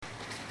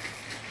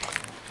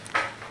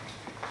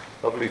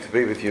Lovely to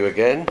be with you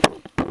again.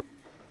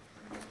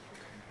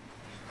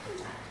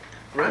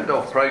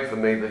 Randolph prayed for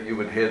me that you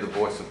would hear the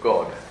voice of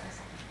God.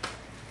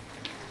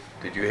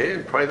 Did you hear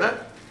him pray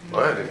that?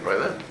 I didn't pray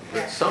that.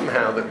 That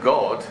somehow that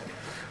God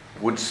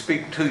would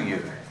speak to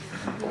you.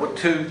 I want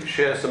to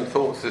share some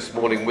thoughts this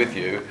morning with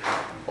you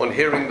on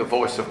hearing the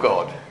voice of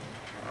God.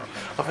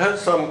 I've heard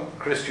some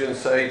Christians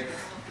say,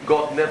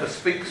 God never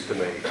speaks to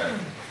me.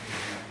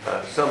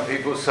 Some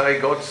people say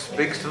God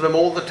speaks to them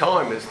all the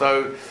time, as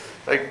though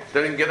they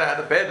don't even get out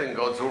of bed and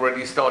God's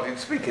already started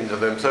speaking to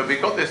them. So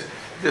we've got this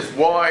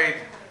wide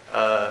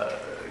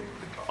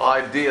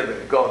idea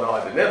that God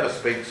either never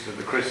speaks to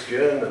the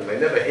Christian and they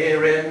never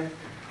hear him,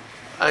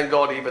 and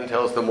God even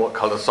tells them what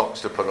colour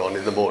socks to put on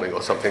in the morning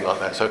or something like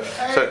that. So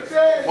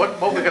what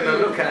we're going to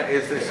look at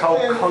is this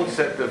whole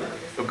concept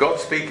of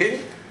God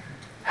speaking.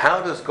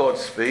 How does God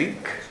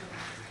speak?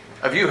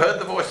 Have you heard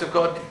the voice of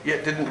God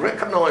yet didn't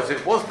recognise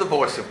it was the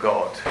voice of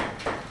God?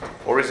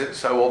 Or is it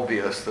so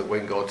obvious that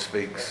when God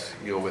speaks,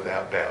 you're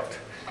without doubt?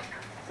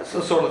 That's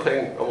the sort of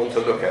thing I want to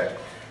look at.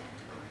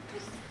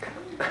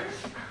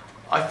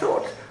 I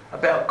thought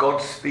about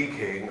God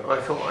speaking.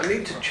 I thought I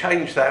need to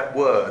change that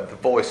word, the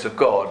voice of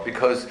God,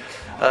 because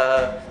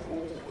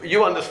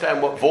you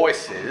understand what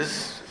voice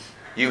is.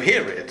 You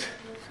hear it.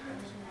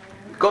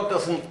 God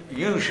doesn't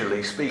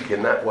usually speak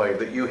in that way,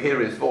 that you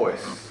hear his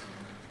voice.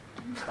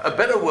 A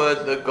better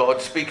word that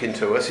God's speaking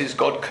to us is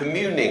God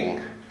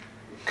communing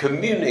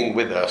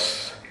with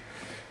us.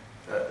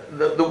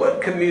 The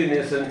word commune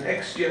is an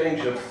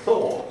exchange of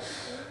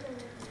thoughts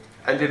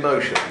and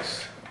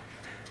emotions.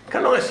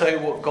 Can I say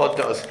what God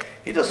does?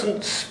 He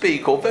doesn't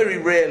speak, or very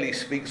rarely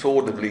speaks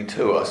audibly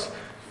to us,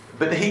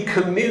 but he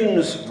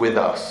communes with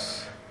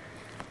us.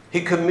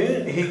 He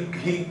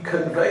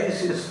conveys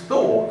his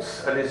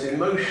thoughts and his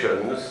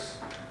emotions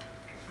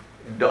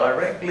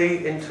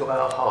directly into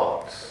our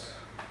hearts.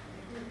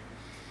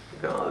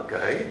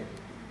 Okay,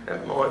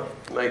 that might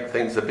make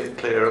things a bit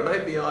clearer.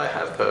 Maybe I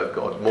have heard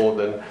God more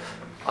than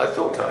I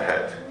thought I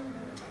had.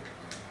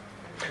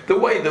 The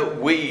way that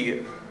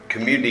we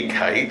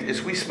communicate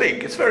is we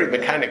speak. It's very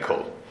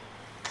mechanical.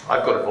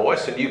 I've got a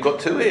voice and you've got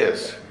two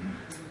ears.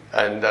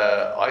 And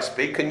I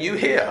speak and you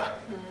hear.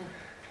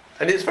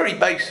 And it's very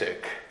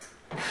basic.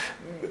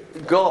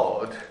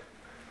 God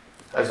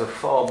has a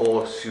far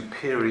more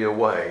superior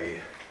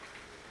way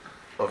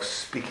of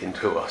speaking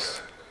to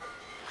us.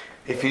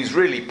 If he's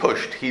really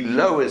pushed, he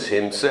lowers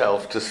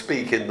himself to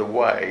speak in the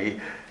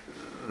way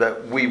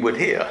that we would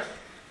hear.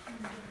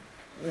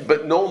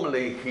 But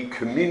normally he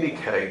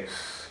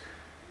communicates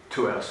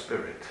to our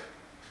spirit.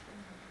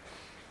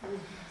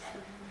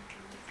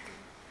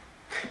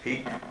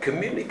 He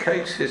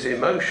communicates his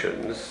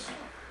emotions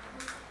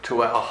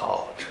to our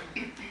heart.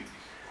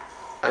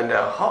 And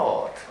our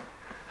heart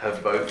has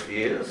both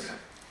ears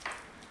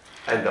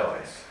and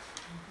eyes.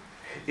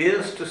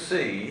 Ears to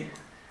see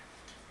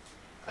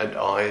and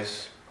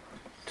eyes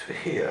to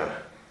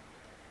hear.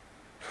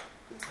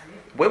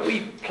 When we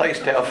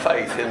placed our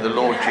faith in the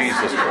Lord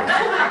Jesus Christ...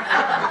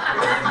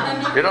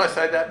 Did I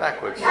say that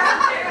backwards?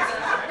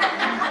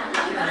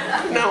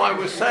 No, I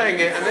was saying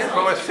it, and then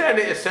when I said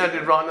it, it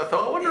sounded right, and I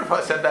thought, I wonder if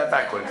I said that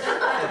backwards.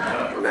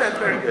 That's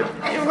very good.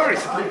 You're very...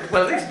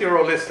 Well, at least you're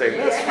all listening.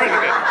 That's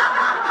really good.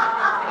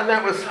 And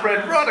that was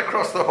spread right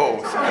across the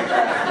hall. So,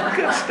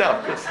 good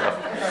stuff, good stuff.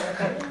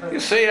 You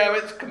see how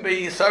it can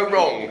be so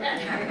wrong.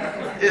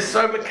 It's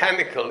so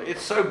mechanical,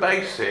 it's so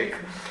basic.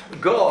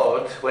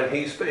 God, when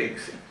he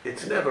speaks,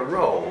 it's never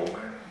wrong.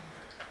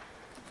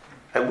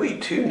 And we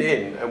tune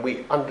in and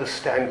we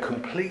understand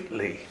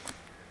completely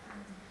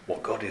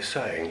what God is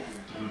saying.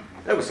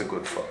 That was a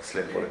good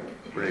slip, wasn't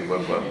it? Really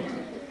went well.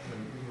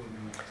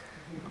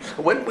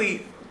 When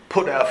we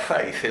put our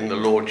faith in the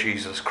Lord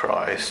Jesus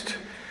Christ,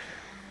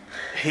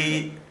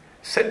 he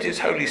sent his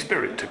Holy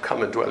Spirit to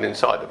come and dwell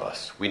inside of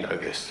us. We know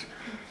this.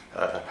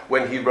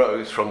 When he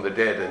rose from the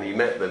dead and he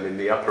met them in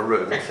the upper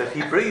room, it said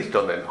he breathed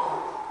on them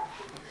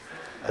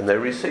and they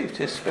received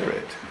his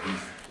Spirit.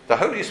 The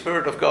Holy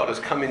Spirit of God has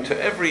come into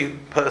every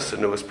person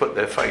who has put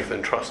their faith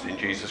and trust in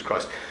Jesus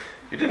Christ.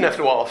 You didn't have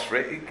to ask for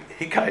it.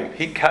 He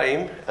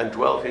came and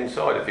dwelt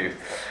inside of you.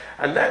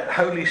 And that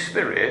Holy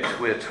Spirit,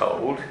 we're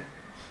told,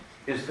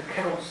 is the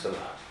Counselor.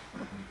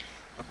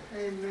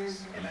 Amen.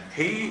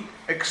 He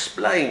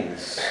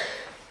explains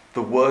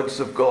the words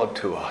of God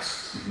to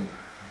us.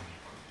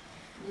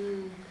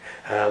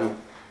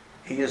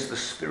 He is the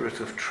Spirit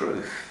of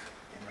truth.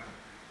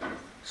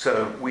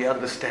 So we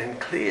understand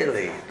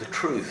clearly the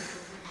truth.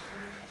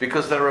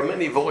 Because there are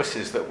many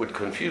voices that would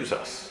confuse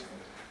us.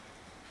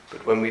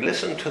 But when we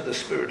listen to the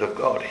Spirit of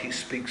God, he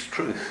speaks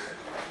truth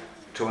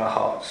to our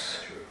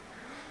hearts.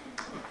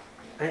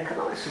 And can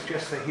I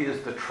suggest that he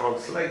is the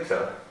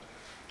translator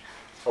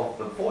of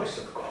the voice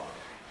of God?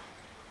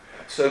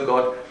 So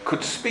God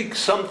could speak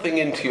something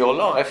into your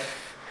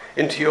life,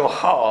 into your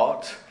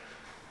heart,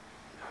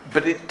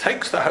 but it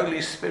takes the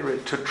Holy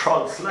Spirit to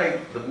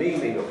translate the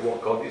meaning of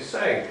what God is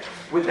saying.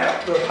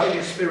 Without the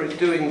Holy Spirit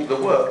doing the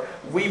work,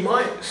 we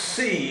might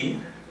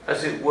see,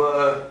 as it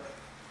were,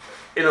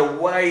 in a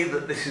way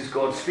that this is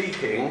God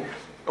speaking,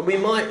 and we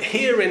might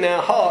hear in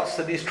our hearts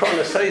that he's trying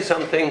to say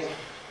something,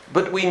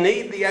 but we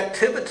need the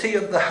activity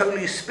of the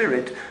Holy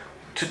Spirit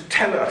to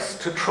tell us,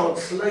 to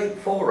translate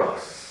for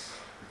us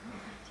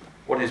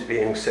what is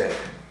being said.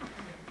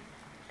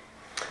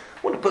 I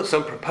want to put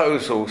some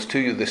proposals to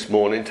you this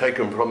morning,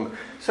 taken from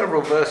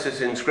several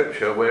verses in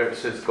Scripture where it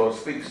says God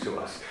speaks to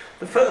us.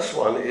 The first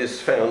one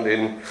is found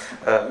in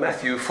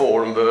Matthew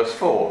 4 and verse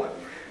 4.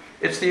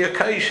 It's the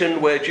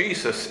occasion where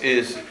Jesus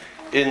is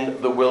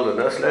in the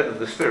wilderness, led of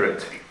the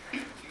Spirit.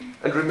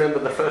 And remember,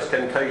 the first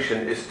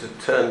temptation is to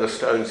turn the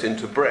stones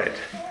into bread.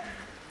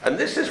 And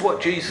this is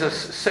what Jesus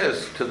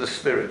says to the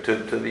spirit, to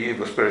the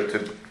evil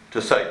spirit,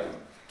 to Satan.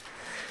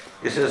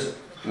 He says,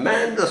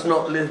 "Man does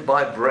not live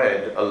by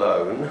bread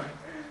alone,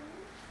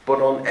 but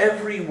on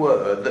every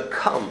word that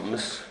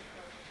comes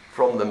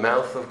from the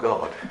mouth of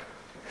God."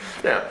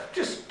 Now,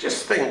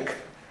 just think,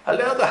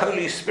 allow the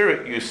Holy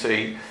Spirit, you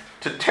see,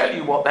 to tell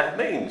you what that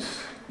means.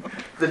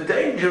 The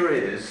danger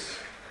is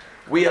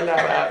we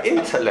allow our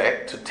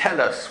intellect to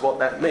tell us what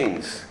that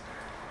means.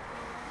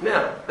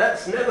 Now,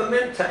 that's never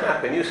meant to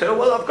happen. You say, "Oh,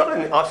 well, I've got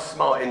a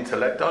smart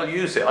intellect, I'll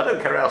use it. I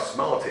don't care how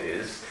smart it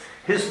is.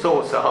 His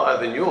thoughts are higher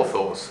than your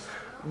thoughts."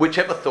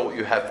 Whichever thought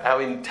you have, how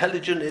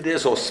intelligent it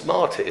is or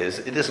smart it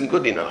isn't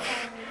good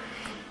enough.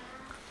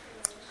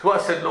 So I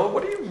said, "Lord,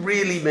 what do you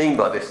really mean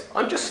by this?"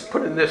 I'm just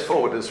putting this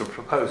forward as a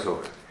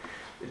proposal.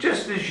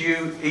 Just as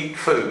you eat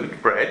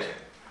food, bread,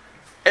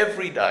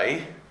 every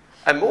day,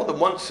 and more than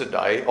once a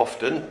day,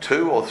 often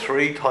 2 or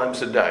 3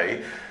 times a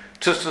day,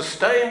 to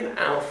sustain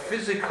our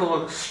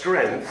physical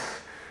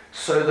strength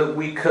so that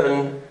we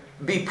can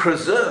be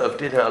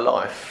preserved in our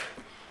life,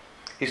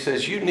 he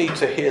says you need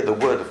to hear the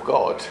word of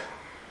God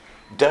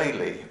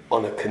daily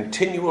on a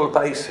continual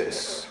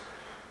basis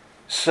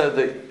so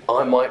that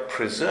I might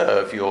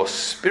preserve your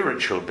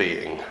spiritual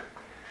being,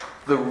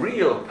 the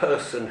real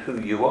person who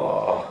you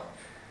are,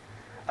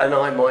 and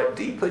I might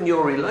deepen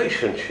your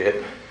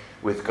relationship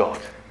with God.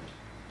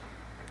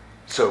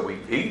 So we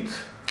eat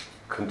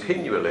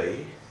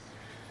continually,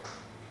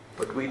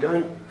 but we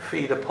don't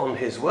feed upon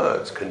his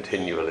words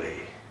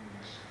continually.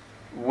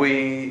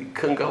 We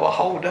can go a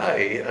whole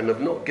day and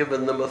have not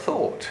given them a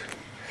thought.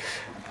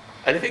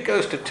 And if it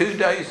goes to 2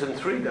 days and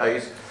 3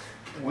 days,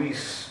 we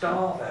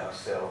starve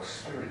ourselves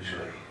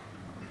spiritually.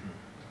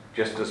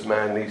 Just as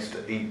man needs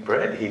to eat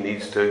bread, he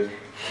needs to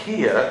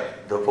hear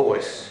the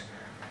voice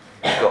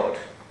of God.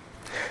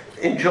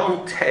 In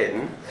John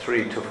 10,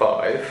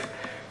 3-5,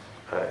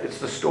 it's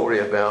the story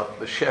about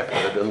the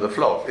shepherd and the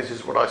flock. This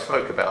is what I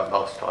spoke about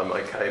last time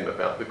I came,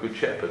 about the good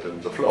shepherd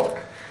and the flock.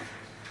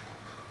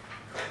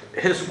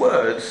 His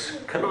words,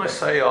 can I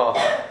say, are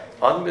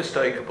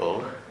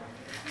unmistakable,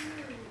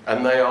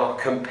 and they are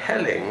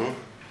compelling,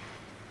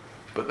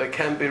 but they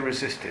can be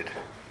resisted.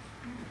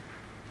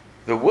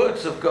 The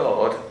words of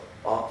God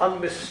are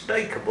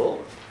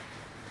unmistakable,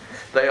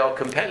 they are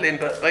compelling,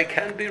 but they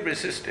can be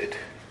resisted.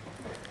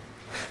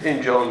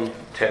 In John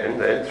 10,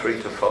 then,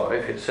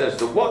 3-5, it says,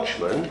 "The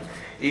watchman,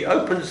 he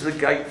opens the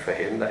gate for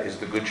him," that is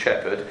the good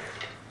shepherd,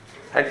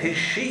 "and his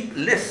sheep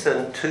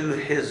listen to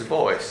his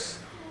voice."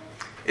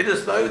 It is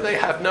as though they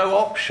have no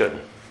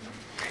option.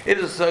 It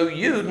is as though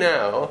you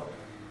now,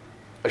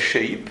 a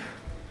sheep,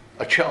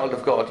 a child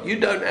of God, you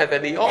don't have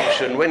any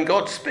option when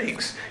God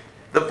speaks.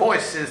 The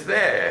voice is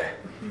there.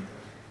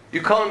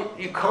 You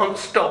can't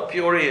stop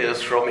your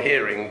ears from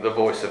hearing the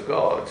voice of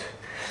God.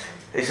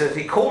 He says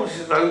he calls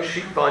his own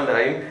sheep by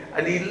name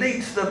and he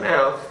leads them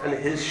out, and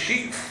his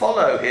sheep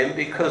follow him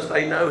because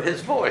they know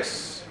his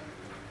voice.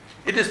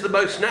 It is the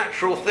most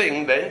natural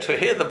thing then to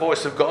hear the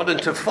voice of God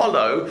and to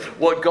follow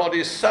what God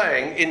is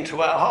saying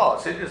into our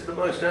hearts. It is the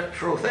most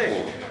natural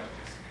thing.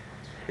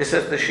 It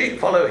says the sheep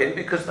follow him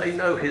because they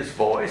know his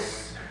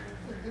voice.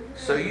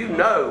 So you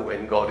know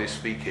when God is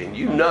speaking,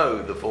 you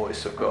know the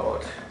voice of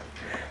God.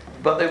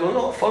 But they will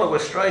not follow a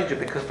stranger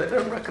because they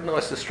don't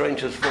recognize the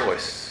stranger's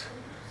voice.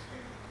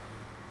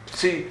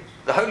 See,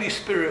 the Holy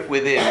Spirit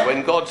within,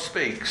 when God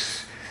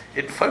speaks,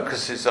 it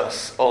focuses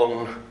us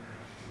on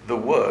the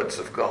words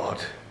of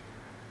God.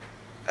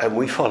 And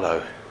we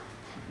follow.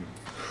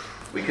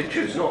 We can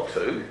choose not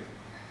to.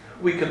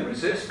 We can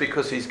resist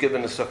because he's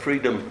given us the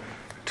freedom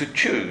to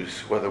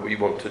choose whether we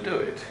want to do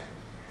it.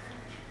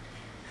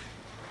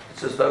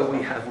 It's as though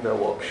we have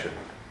no option.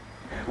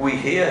 We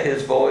hear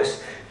his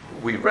voice,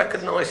 we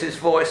recognize his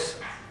voice,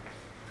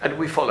 and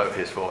we follow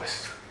his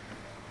voice.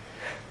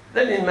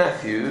 Then in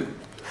Matthew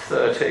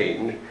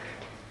 13,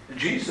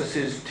 Jesus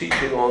is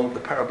teaching on the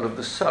parable of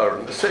the sower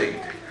and the seed.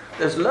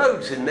 There's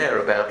loads in there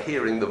about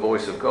hearing the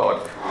voice of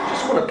God. I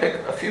just want to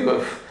pick a few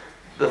of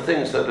the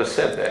things that are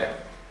said there.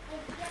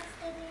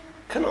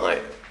 Can I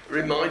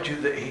remind you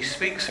that he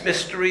speaks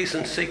mysteries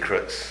and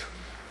secrets?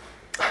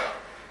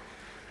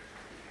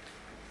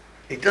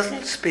 He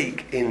doesn't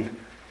speak in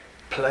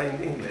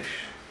plain English.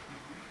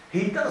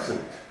 He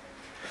doesn't.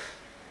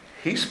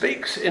 He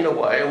speaks in a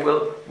way, and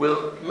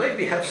we'll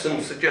maybe have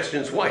some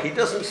suggestions why he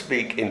doesn't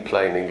speak in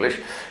plain English.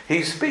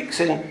 He speaks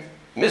in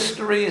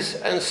mysteries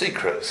and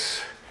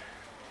secrets.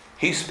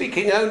 He's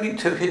speaking only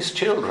to his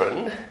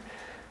children,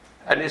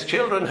 and his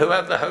children who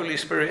have the Holy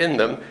Spirit in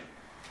them.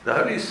 The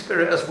Holy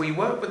Spirit, as we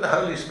work with the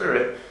Holy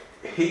Spirit,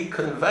 he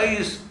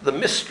conveys the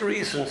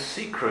mysteries and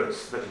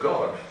secrets that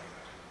God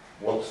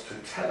wants to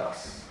tell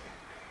us.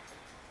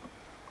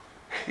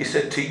 He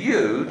said, to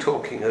you,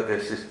 talking of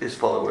his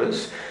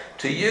followers,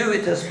 to you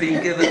it has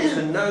been given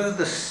to know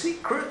the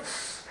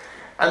secrets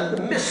and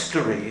the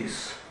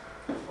mysteries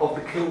of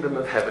the kingdom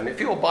of heaven. If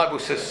your Bible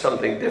says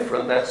something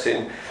different, that's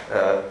in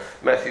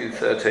Matthew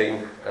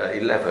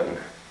 13:11.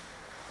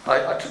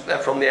 I took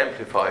that from the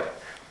Amplified.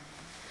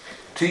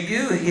 To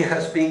you he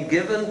has been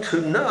given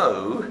to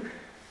know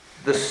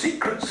the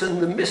secrets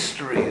and the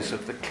mysteries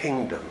of the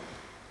kingdom.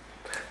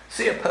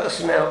 See, a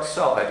person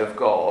outside of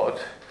God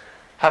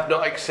have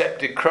not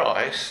accepted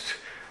Christ,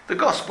 the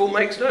gospel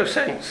makes no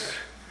sense.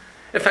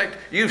 In fact,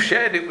 you've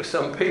shared it with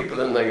some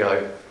people and they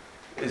go,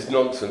 it's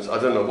nonsense, I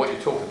don't know what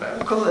you're talking about.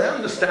 Because they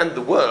understand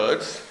the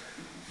words,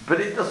 but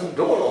it doesn't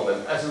dawn on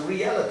them as a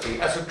reality,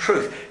 as a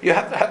truth. You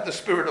have to have the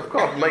Spirit of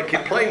God make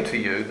it plain to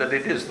you that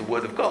it is the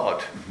Word of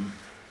God.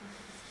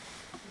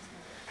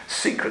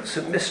 Secrets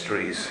and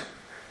mysteries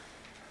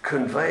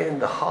conveying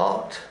the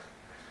heart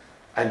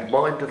and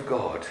mind of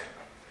God,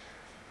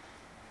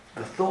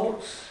 the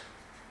thoughts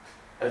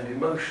and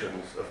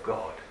emotions of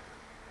God.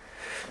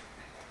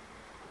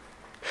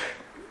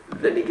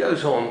 Then he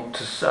goes on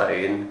to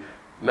say in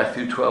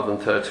Matthew 12 and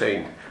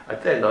 13,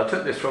 and I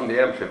took this from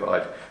the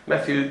Amplified,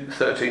 Matthew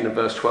 13 and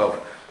verse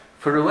 12,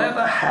 for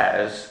whoever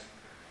has,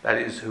 that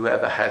is,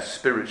 whoever has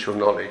spiritual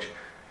knowledge,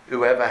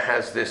 whoever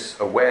has this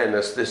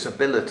awareness, this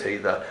ability,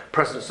 the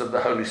presence of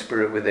the Holy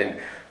Spirit within,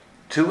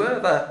 to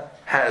whoever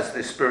has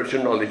this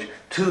spiritual knowledge,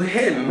 to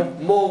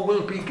him more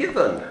will be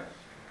given.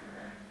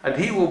 And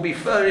he will be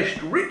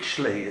furnished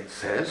richly, it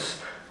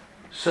says,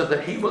 so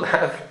that he will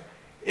have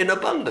in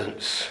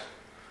abundance.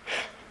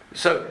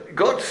 So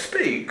God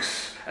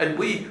speaks and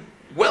we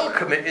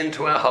welcome it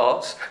into our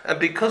hearts, and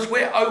because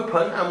we're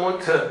open and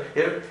want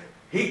to,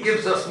 he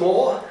gives us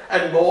more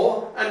and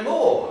more and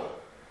more.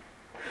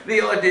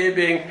 The idea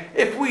being,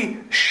 if we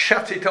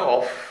shut it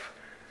off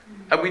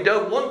and we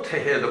don't want to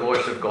hear the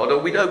voice of God, or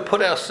we don't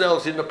put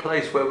ourselves in the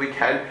place where we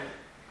can,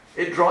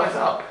 it dries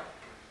up.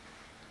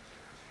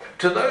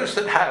 To those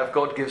that have,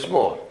 God gives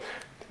more.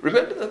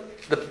 Remember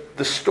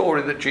the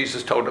story that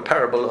Jesus told, the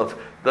parable of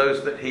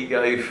those that he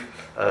gave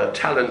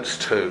talents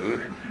to.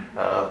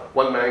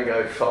 One man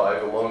gave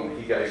 5, and one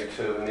he gave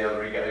 2, and the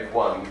other he gave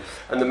 1.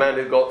 And the man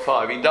who got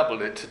 5, he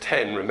doubled it to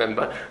 10,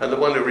 remember? And the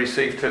one who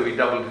received 2, he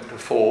doubled it to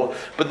 4.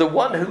 But the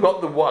one who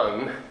got the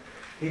 1,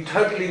 he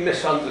totally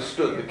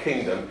misunderstood the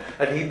kingdom,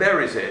 and he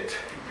buries it.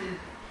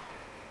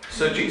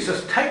 So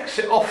Jesus takes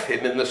it off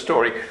him in the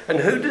story, and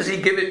who does he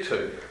give it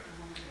to?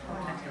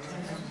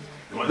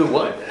 The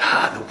one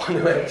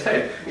who had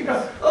 10. You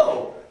go,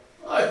 oh,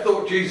 I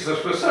thought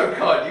Jesus was so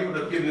kind, you would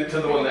have given it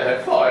to the one that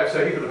had 5,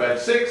 so he would have had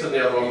 6, and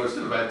the other one would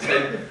still have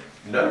had 10.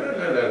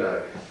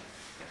 No.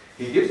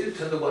 He gives it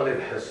to the one who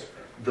has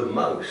the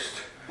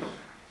most.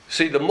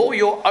 See, the more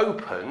you're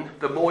open,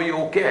 the more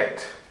you'll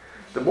get.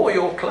 The more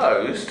you're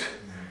closed,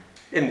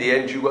 in the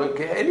end you won't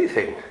get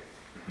anything.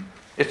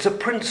 It's a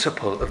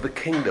principle of the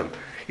kingdom.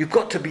 You've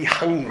got to be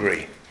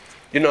hungry.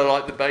 You know,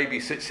 like the baby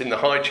sits in the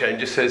high chair and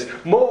just says,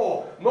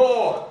 more.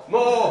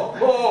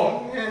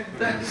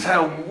 That's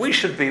how we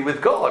should be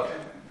with God.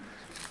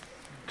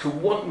 To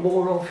want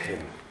more of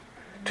him.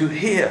 To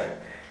hear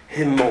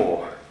him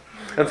more.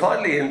 And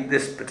finally, in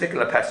this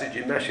particular passage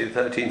in Matthew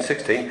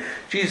 13:16,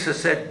 Jesus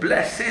said,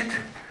 blessed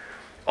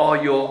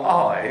are your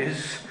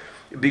eyes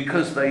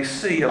because they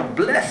see, and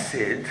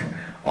blessed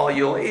are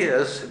your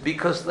ears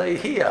because they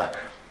hear.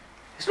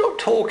 He's not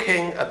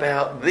talking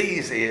about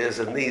these ears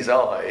and these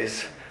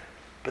eyes,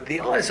 but the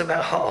eyes of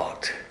our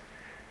heart.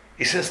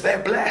 He says they're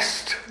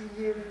blessed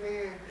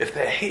if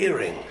they're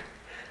hearing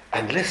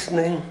and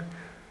listening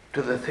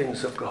to the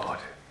things of God.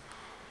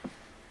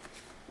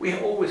 We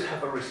always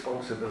have a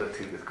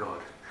responsibility with God.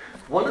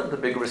 One of the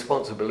big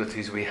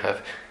responsibilities we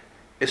have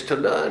is to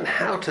learn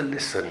how to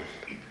listen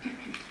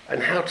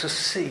and how to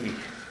see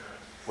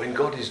when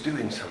God is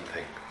doing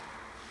something.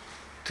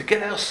 To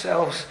get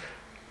ourselves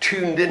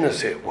tuned in,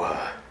 as it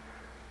were,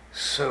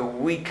 so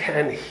we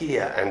can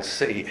hear and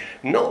see,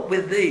 not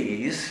with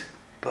these,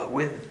 but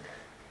with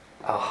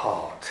our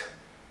heart.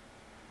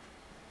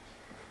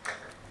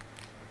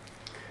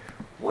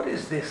 What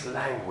is this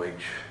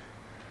language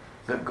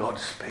that God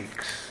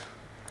speaks?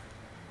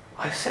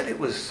 I said it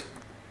was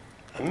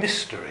a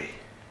mystery.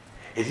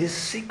 It is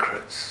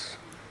secrets.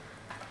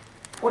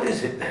 What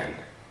is it then?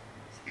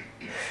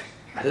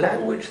 A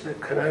language that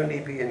can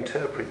only be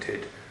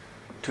interpreted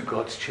to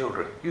God's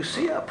children. You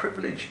see how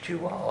privileged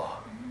you are.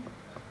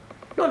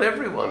 Not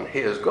everyone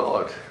hears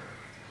God.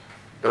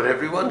 Not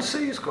everyone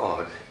sees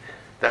God.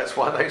 That's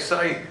why they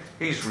say,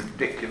 he's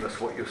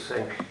ridiculous what you're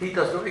saying. He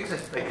does not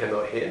exist. They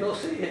cannot hear nor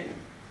see him.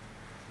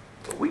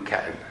 But we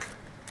can.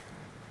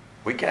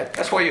 We can.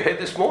 That's why you're here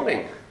this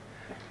morning.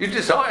 You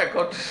desire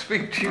God to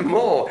speak to you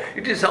more.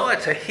 You desire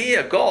to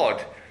hear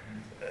God.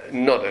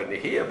 Not only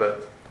here,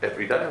 but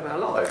every day of our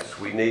lives.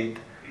 We need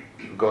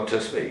God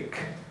to speak.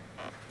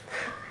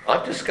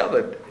 I've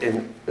discovered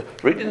in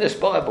reading this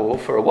Bible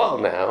for a while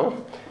now,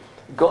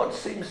 God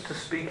seems to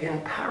speak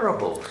in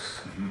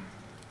parables.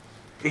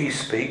 He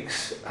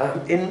speaks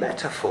in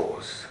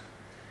metaphors.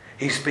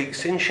 He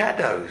speaks in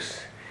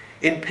shadows,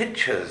 in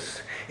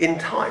pictures, in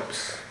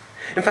types.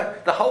 In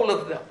fact, the whole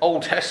of the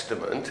Old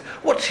Testament,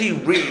 what's he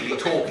really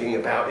talking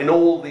about in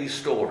all these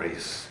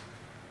stories?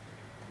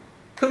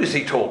 Who is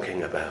he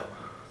talking about?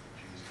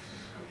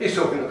 He's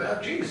talking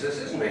about Jesus,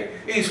 isn't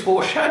he? He's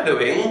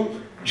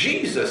foreshadowing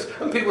Jesus.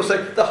 And people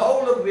say the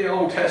whole of the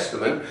Old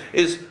Testament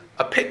is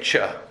a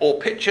picture, or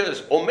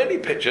pictures, or many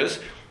pictures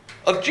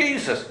of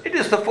Jesus. It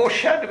is the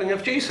foreshadowing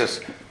of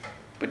Jesus.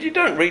 But you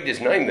don't read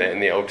his name there in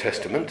the Old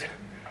Testament.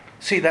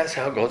 See, that's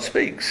how God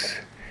speaks.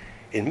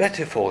 In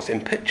metaphors,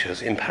 in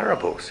pictures, in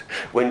parables.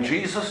 When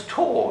Jesus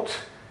taught,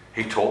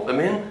 he taught them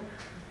in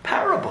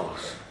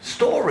parables,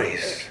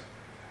 stories.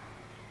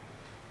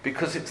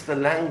 Because it's the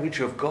language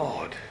of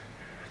God.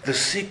 The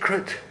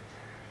secret,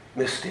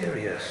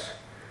 mysterious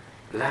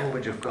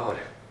language of God.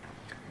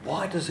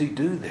 Why does he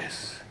do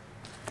this?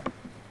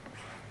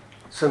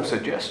 Some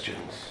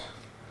suggestions.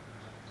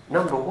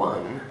 Number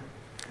one,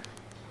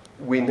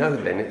 we know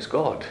then it's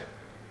God.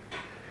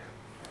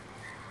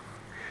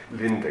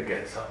 Linda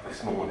gets up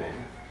this morning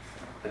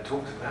and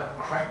talks about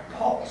cracked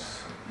pots.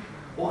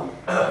 What on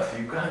earth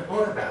are you going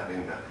on about,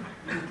 Linda?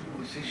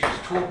 You see, she's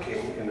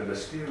talking in the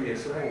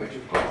mysterious language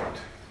of God.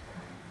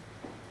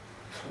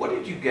 What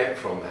did you get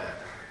from that?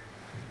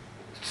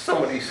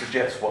 Somebody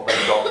suggest what they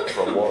got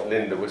from what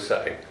Linda was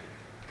saying.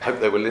 I hope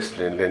they were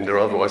listening, Linda,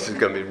 otherwise it's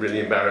going to be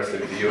really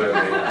embarrassing for you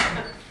and me.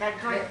 That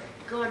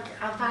God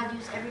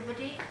values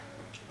everybody.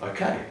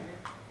 Okay.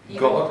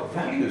 God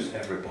values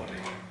everybody.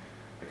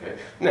 Okay.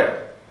 Now,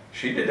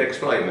 she did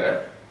explain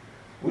that.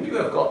 Would you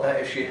have got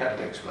that if she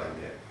hadn't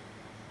explained it?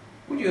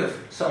 Would you have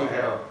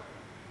somehow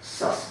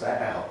sussed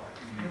that out?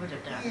 I would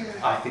have done.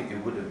 Yeah. I think you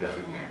would have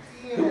done.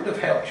 Yeah. Who would have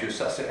helped you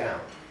suss it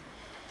out?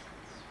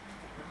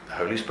 The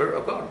Holy Spirit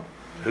of God,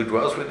 who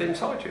dwells within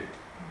inside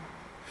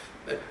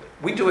you.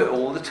 We do it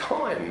all the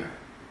time.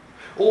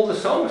 All the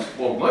songs,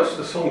 well, most of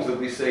the songs that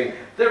we sing,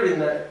 they're in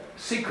that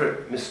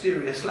secret,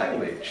 mysterious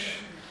language.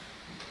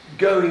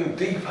 Going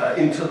deeper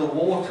into the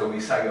water, we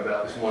sang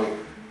about this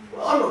morning.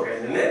 Well, I'm not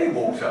getting in any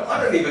water.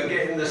 I don't even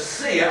get in the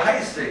sea at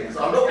Hastings.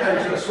 I'm not going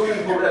to a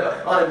swimming pool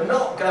ever. I'm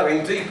not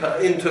going deeper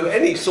into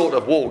any sort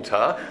of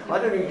water. I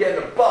don't even get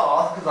in a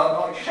bath because I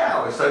like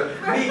showers. So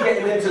me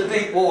getting into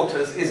deep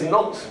waters is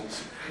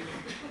nonsense.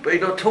 But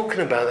he's not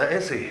talking about that,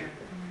 is he?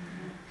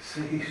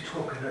 See, he's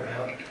talking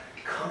about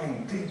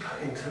coming deeper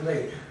into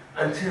me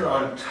until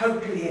I'm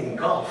totally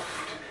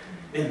engulfed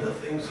in the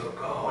things of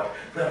God,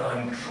 that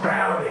I'm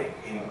drowning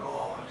in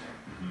God.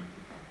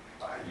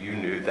 You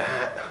knew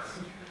that.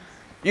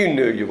 You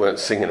knew you weren't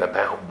singing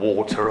about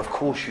water. Of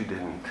course you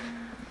didn't.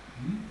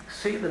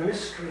 See the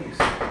mysteries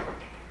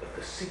of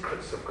the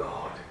secrets of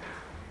God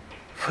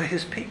for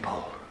his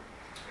people.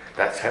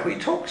 That's how he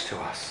talks to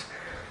us.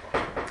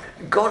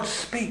 God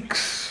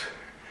speaks,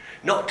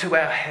 not to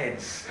our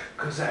heads,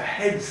 because our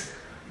heads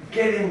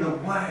get in the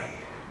way.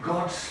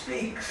 God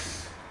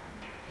speaks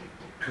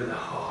to the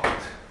heart.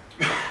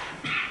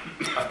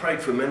 I've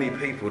prayed for many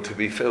people to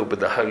be filled with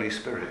the Holy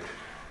Spirit.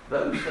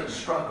 Those that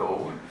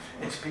struggle,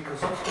 it's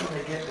because often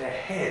they get their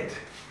head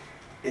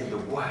in the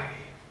way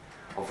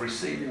of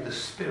receiving the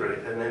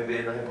Spirit and then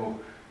being able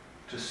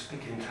to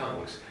speak in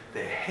tongues.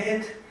 Their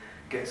head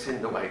gets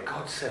in the way.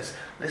 God says,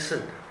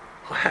 listen,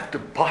 I have to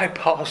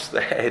bypass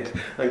the head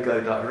and go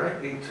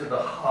directly to the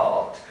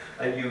heart.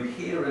 And you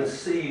hear and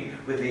see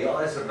with the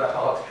eyes of the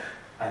heart.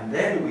 And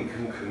then we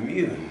can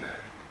commune.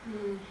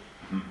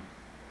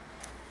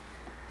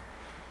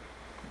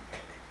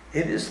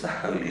 It is the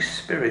Holy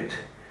Spirit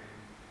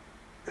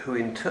who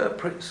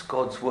interprets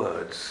God's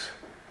words,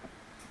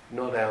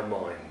 not our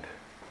mind.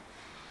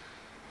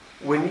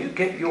 When you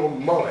get your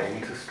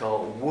mind to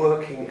start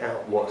working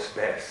out what's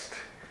best,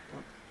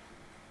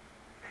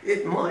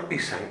 it might be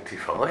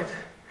sanctified.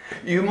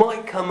 You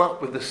might come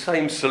up with the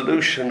same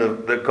solution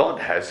that God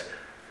has,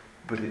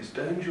 but it's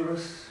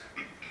dangerous,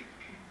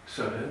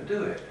 so don't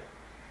do it.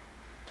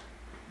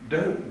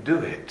 Don't do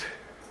it.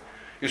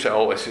 You say,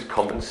 oh, this is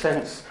common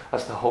sense.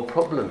 That's the whole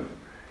problem.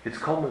 It's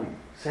common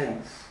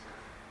sense.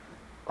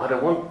 I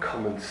don't want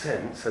common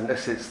sense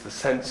unless it's the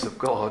sense of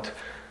God.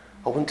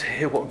 I want to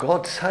hear what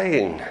God's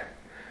saying.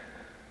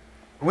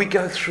 We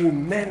go through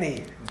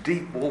many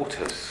deep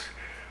waters.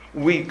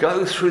 We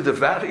go through the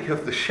valley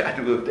of the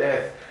shadow of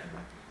death,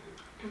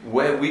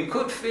 where we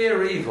could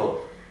fear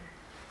evil,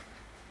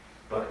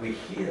 but we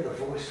hear the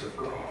voice of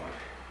God.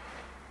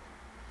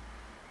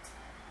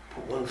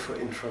 Put one foot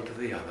in front of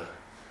the other.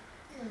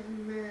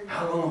 Amen.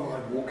 How long am I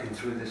walking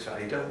through this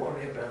valley? Don't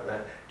worry about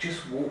that.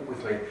 Just walk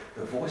with me.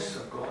 The voice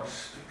of God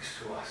speaks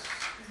to us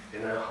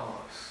in our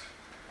hearts.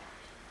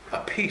 A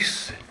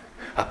peace,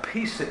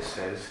 it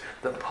says,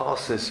 that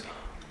passes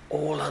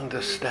all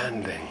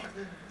understanding.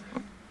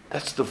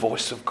 That's the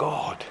voice of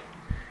God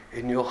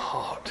in your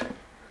heart.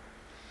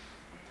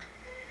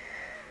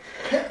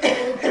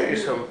 you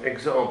some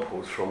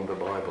examples from the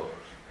Bible.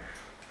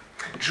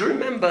 Do you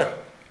remember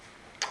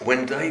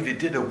when David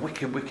did a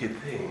wicked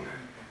thing?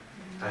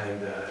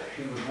 And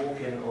he was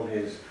walking on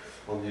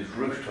his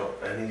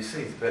rooftop, and he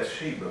sees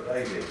Bathsheba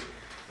bathing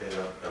in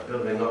a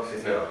building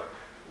opposite. Now,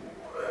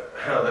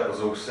 how that was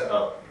all set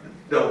up,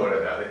 don't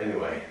worry about it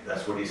anyway.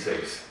 That's what he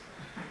sees.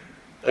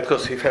 Of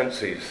course, he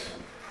fancies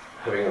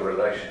having a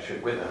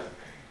relationship with her.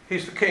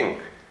 He's the king.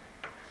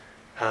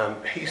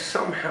 He's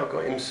somehow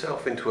got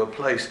himself into a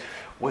place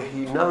where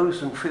he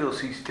knows and feels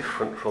he's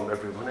different from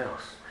everyone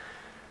else.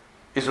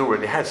 He's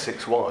already had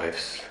 6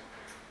 wives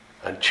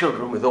and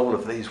children with all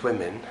of these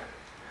women,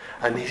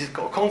 and he's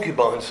got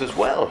concubines as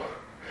well.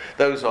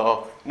 Those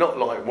are not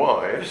like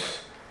wives,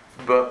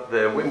 but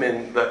they're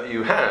women that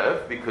you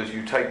have because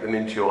you take them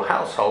into your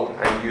household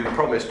and you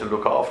promise to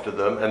look after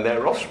them and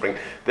their offspring.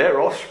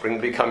 Their offspring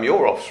become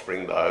your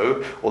offspring,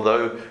 though,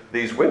 although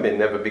these women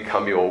never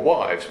become your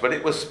wives. But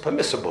it was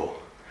permissible.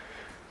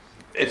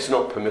 It's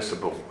not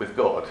permissible with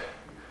God.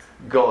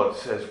 God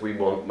says we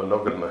want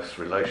monogamous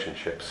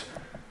relationships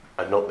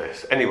and not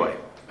this. Anyway,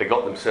 they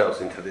got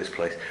themselves into this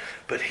place.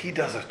 But he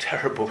does a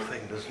terrible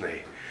thing, doesn't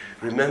he?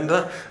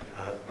 Remember,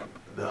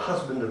 the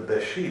husband of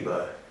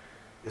Bathsheba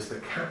is the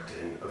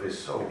captain of his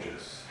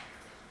soldiers.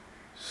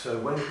 So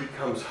when he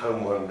comes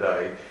home one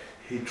day,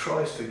 he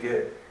tries to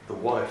get the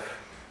wife,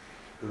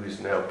 who is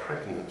now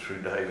pregnant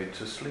through David,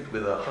 to sleep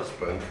with her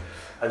husband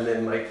and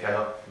then make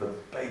out the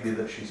baby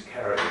that she's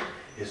carrying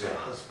is her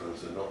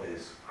husband's and not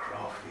his.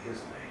 Crafty,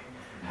 isn't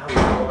he? How his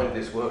mind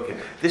is working.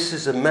 This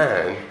is a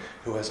man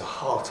who has a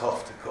heart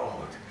after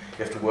God.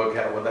 You have to work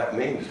out what that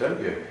means, don't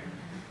you?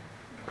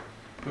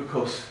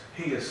 Because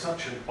he is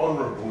such an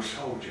honourable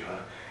soldier.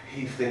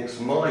 He thinks,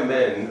 my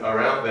men are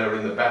out there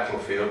in the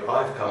battlefield,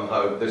 I've come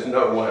home, there's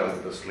no way I'm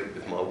going to sleep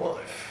with my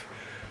wife.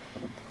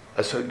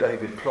 And so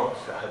David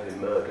plots to have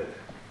him murdered.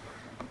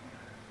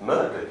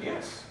 Murdered,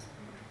 yes.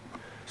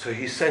 So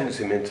he sends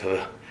him into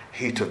the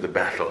heat of the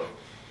battle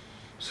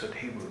so that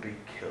he will be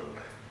killed.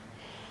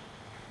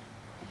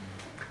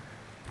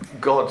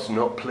 God's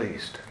not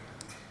pleased.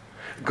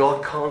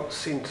 God can't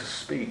seem to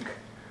speak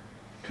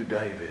to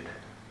David.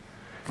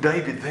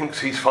 David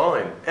thinks he's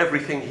fine.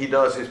 Everything he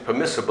does is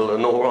permissible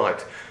and all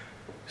right.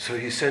 So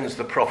he sends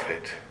the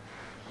prophet.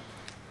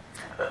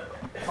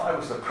 If I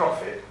was the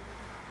prophet,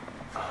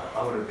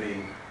 I would have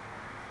been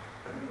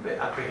a little bit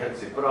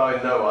apprehensive, but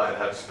I know I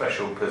had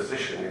special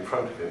position in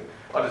front of him.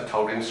 I'd have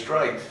told him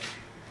straight,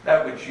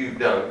 that which you've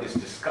done is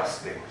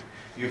disgusting.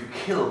 You've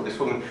killed this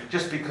woman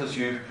just because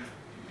you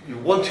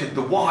wanted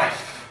the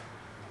wife.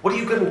 What are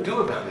you going to do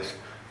about this?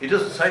 He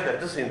doesn't say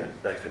that, does he,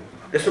 Nathan?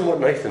 Listen what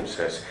Nathan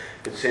says.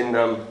 It's in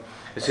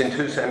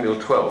 2 Samuel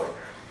 12.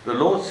 The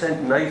Lord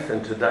sent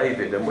Nathan to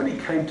David, and when he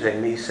came to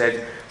him, he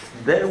said,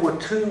 there were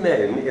 2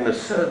 men in a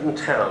certain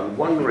town,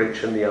 one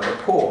rich and the other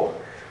poor.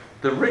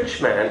 The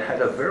rich man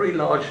had a very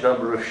large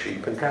number of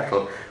sheep and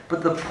cattle,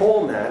 but the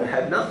poor man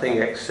had nothing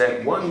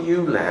except one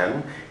ewe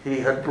lamb he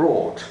had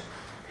brought.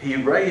 He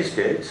raised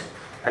it,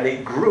 and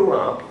it grew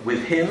up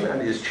with him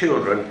and his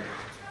children.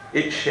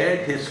 It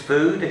shared his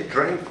food, it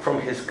drank from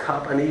his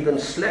cup, and even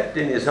slept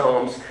in his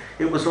arms.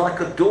 It was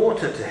like a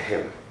daughter to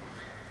him.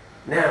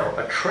 Now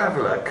a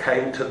traveller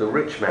came to the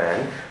rich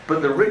man,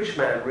 but the rich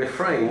man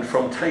refrained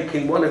from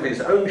taking one of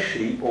his own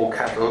sheep or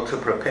cattle to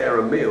prepare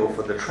a meal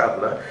for the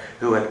traveller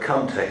who had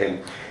come to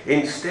him.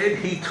 Instead,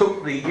 he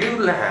took the ewe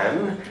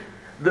lamb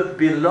that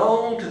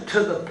belonged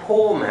to the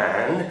poor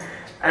man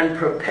and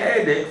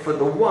prepared it for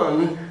the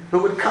one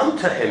who had come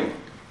to him.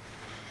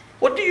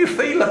 What do you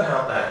feel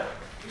about that?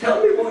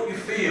 Tell me what you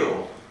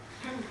feel.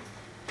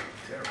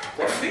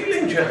 What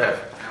feelings you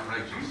have?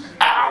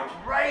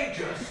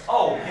 Outrageous.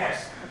 Oh,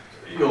 yes.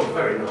 You're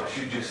very nice.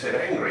 You just said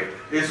angry.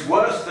 It's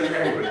worse than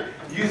angry.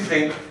 You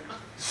think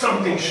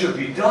something should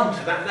be done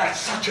to that. That's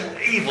such an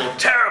evil,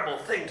 terrible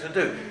thing to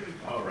do.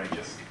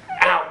 Outrageous.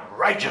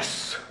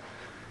 Outrageous.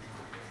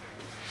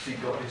 See,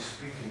 God is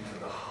speaking to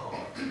the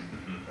heart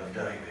of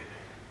David.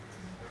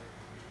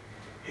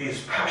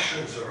 His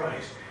passions are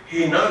raised.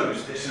 He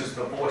knows this is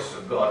the voice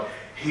of God.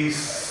 He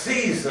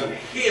sees and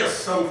hears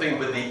something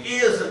with the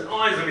ears and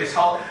eyes of his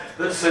heart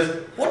that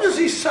says, what does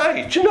he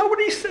say? Do you know what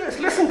he says?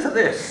 Listen to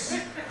this.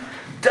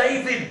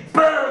 David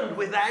burned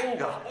with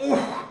anger.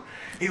 Ooh,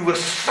 he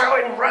was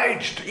so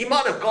enraged. He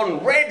might have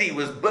gone red. He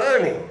was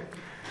burning.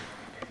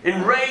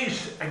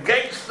 Enraged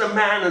against the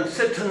man and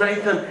said to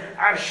Nathan,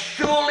 as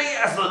surely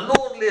as the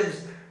Lord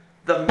lives,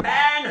 the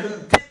man who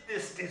did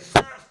this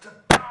deserves to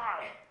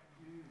die.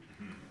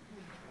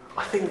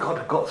 I think God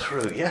had got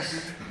through,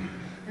 yes?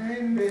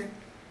 Amen.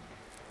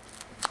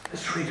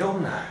 Let's read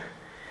on now.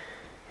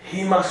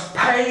 He must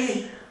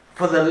pay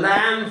for the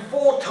lamb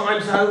 4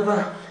 times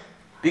over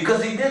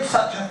because he did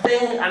such a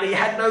thing and he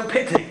had no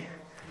pity.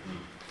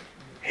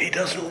 He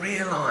doesn't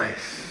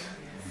realise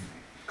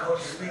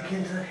God's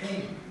speaking to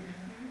him.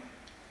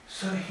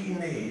 So he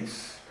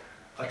needs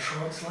a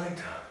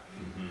translator,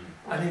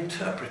 an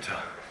interpreter.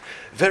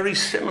 Very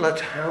similar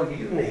to how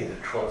you need a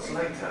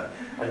translator,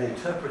 an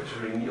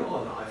interpreter in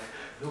your life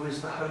who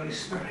is the Holy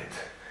Spirit.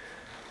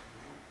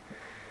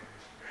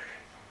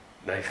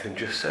 Nathan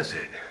just says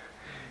it.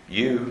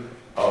 You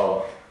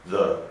are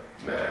the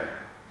man.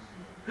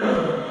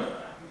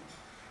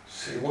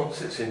 See,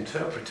 once it's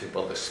interpreted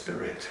by the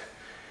Spirit,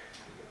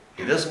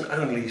 he doesn't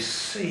only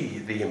see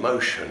the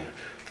emotion,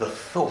 the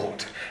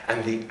thought,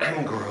 and the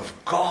anger of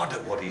God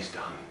at what he's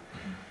done.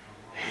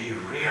 He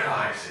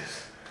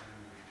realizes,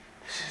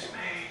 this is me.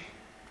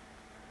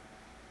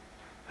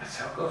 That's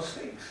how God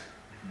speaks.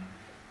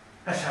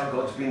 That's how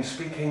God's been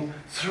speaking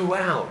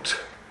throughout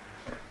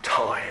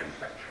time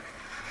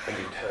and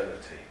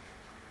eternity.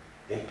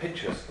 In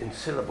pictures, in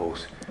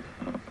syllables,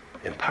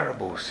 in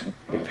parables,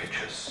 in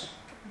pictures.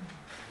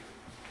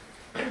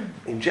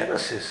 In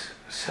Genesis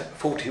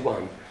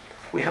 41,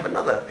 we have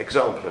another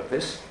example of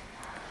this.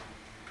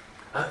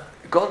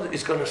 God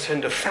is going to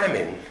send a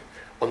famine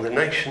on the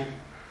nation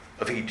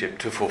of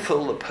Egypt to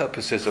fulfill the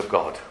purposes of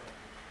God.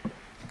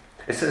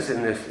 It says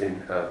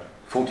in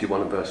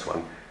 41 and verse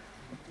 1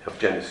 of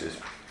Genesis,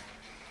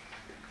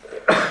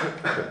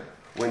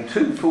 when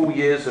 2 full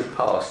years had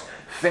passed,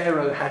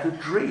 Pharaoh had a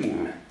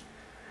dream.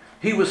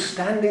 He was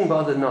standing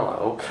by the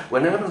Nile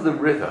when out of the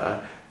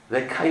river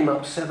there came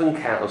up 7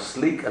 cows,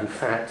 sleek and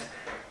fat,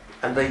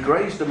 and they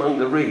grazed among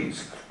the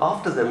reeds.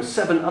 After them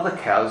 7 other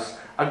cows,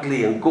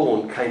 ugly and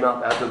gaunt, came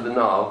up out of the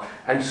Nile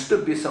and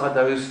stood beside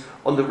those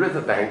on the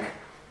riverbank.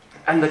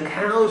 And the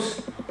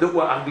cows that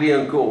were ugly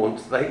and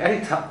gaunt, they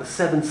ate up the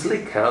 7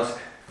 sleek cows.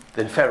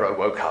 Then Pharaoh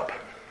woke up.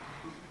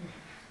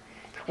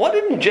 Why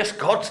didn't just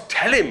God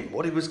tell him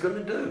what he was going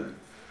to do?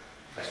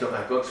 That's not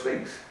how God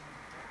speaks.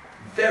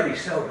 Very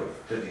seldom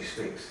does he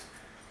speaks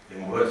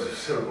in words of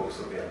syllables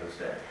that we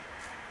understand.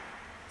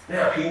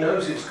 Now, he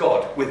knows it's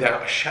God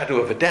without a shadow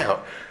of a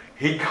doubt.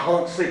 He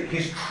can't see.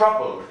 He's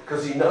troubled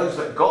because he knows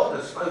that God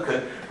has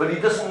spoken, but he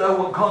doesn't know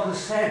what God has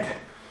said.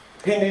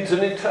 He needs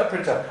an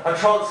interpreter, a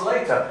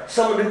translator,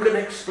 someone who can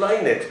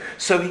explain it.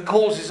 So he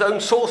calls his own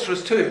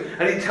sorcerers to him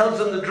and he tells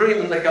them the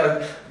dream and they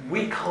go,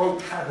 we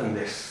can't fathom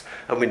this.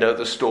 And we know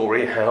the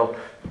story how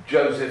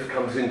Joseph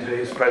comes into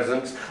his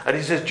presence and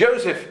he says,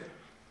 Joseph,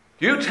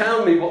 you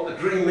tell me what the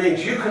dream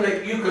means. You can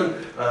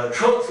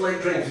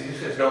translate dreams. And he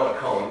says, no, I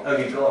can't.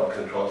 Only God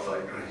can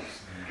translate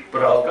dreams.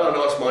 But I'll go and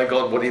ask my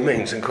God what he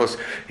means. And of course,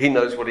 he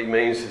knows what he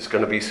means. It's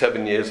going to be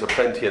 7 years of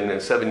plenty and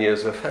then 7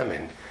 years of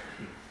famine.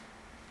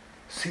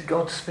 See,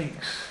 God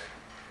speaks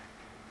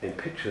in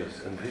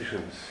pictures and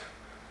visions.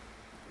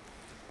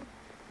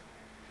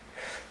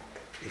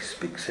 He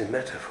speaks in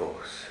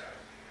metaphors.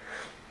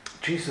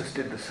 Jesus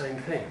did the same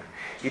thing.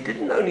 He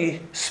didn't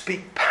only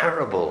speak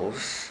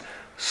parables,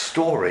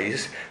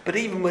 stories, but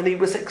even when he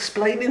was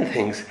explaining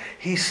things,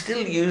 he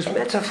still used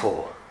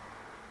metaphor.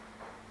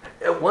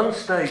 At one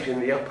stage in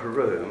the upper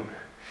room,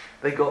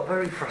 they got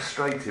very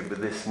frustrated with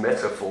this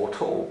metaphor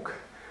talk.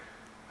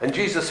 And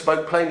Jesus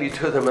spoke plainly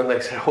to them and they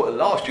said, well, at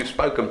last you've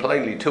spoken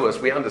plainly to us.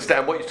 We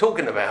understand what you're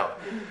talking about.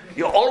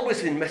 You're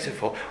always in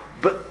metaphor.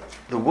 But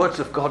the words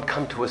of God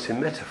come to us in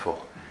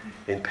metaphor,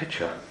 in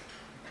picture.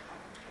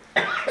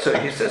 So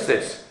he says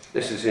this.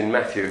 This is in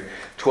Matthew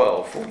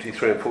 12,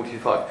 43 and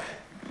 45.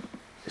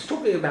 It's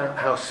talking about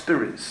how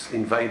spirits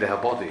invade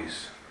our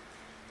bodies.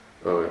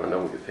 Oh, I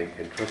know what you're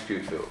thinking. Trust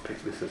you, Phil.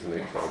 Pick this as an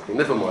example.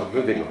 Never mind,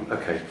 moving on.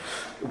 Okay.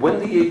 When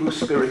the evil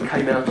spirit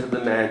came out of the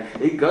man,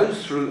 it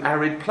goes through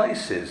arid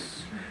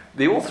places.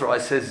 The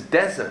authorized says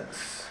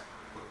deserts.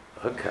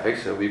 Okay,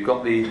 so we've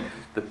got the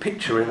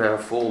picture in our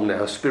form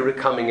now. Spirit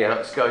coming out,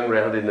 it's going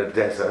around in a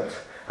desert,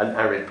 an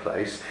arid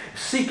place,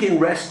 seeking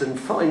rest and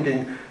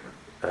finding,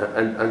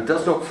 and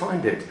does not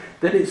find it.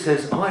 Then it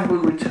says, I will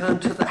return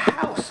to the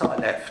house I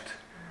left.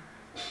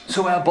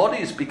 So our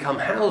bodies become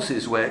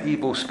houses where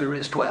evil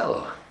spirits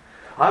dwell.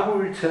 I will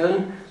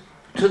return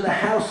to the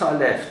house I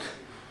left.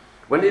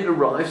 When it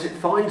arrives, it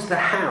finds the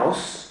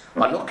house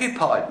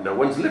unoccupied. No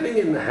one's living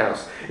in the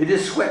house. It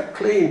is swept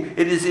clean.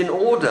 It is in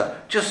order,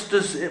 just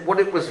as what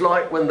it was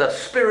like when the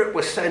spirit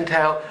was sent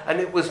out and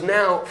it was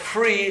now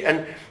free,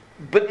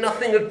 but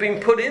nothing had been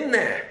put in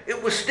there.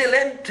 It was still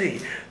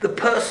empty. The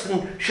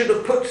person should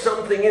have put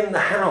something in the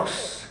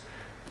house,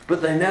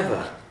 but they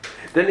never.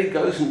 Then it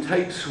goes and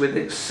takes with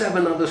it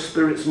 7 other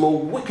spirits more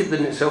wicked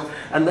than itself,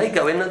 and they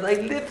go in and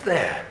they live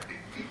there.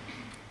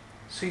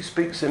 So he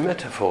speaks in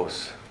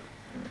metaphors.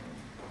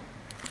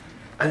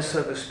 And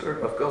so the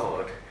Spirit of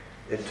God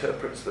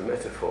interprets the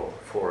metaphor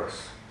for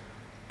us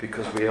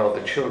because we are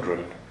the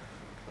children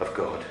of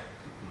God.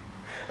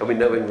 And we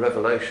know in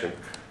Revelation,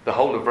 the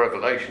whole of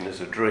Revelation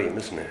is a dream,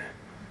 isn't it?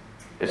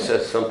 It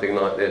says something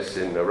like this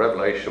in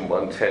Revelation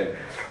 1:10.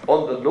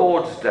 On the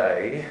Lord's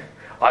day,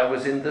 I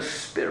was in the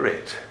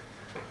Spirit.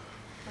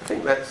 I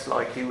think that's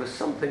like he was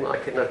something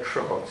like in a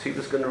trance. He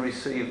was going to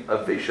receive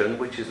a vision,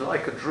 which is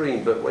like a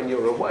dream, but when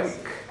you're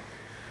awake.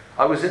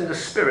 I was in the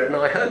Spirit, and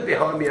I heard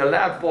behind me a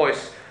loud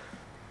voice,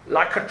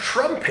 like a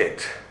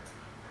trumpet.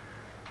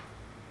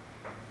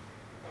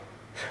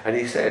 And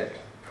he said,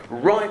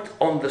 write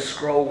on the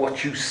scroll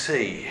what you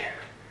see.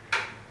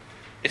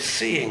 It's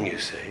seeing, you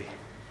see,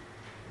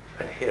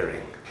 and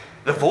hearing.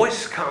 The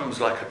voice comes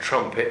like a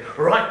trumpet.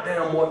 Write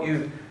down what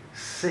you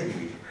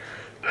see.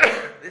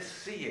 This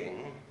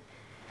seeing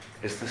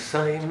is the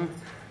same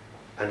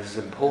and as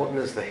important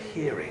as the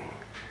hearing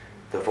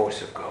the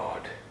voice of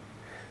God.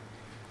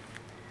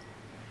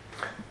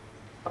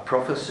 A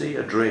prophecy,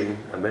 a dream,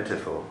 a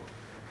metaphor,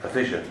 a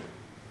vision,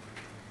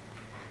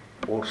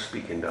 all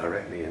speaking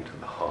directly into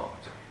the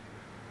heart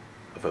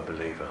of a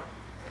believer.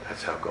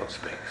 That's how God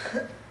speaks.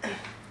 Here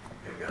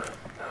we go.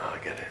 Oh,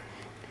 I get it.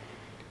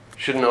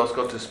 Shouldn't ask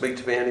God to speak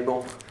to me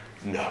anymore?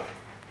 No.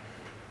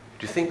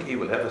 Do you think he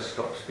will ever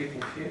stop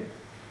speaking to you?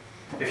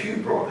 If you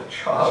brought a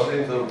child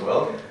into the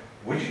world,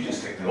 would you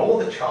just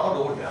ignore the child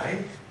all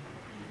day?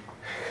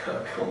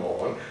 Oh, come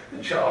on.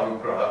 The child will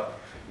grow up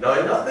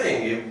knowing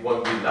nothing. It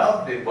won't be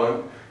loved. It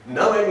won't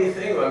know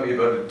anything. It won't be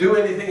able to do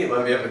anything. It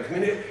won't be able to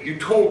communicate. You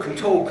talk and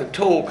talk and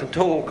talk and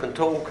talk and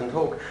talk and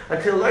talk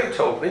until they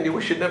talk. Then you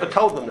wish you'd never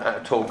told them how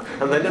to talk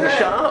and they never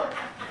shut up.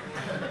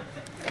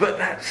 But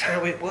that's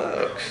how it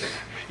works.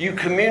 You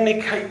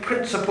communicate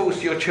principles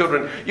to your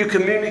children. You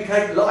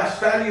communicate life's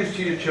values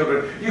to your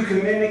children. You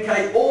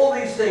communicate all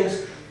these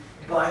things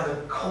by the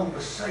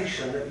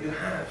conversation that you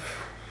have.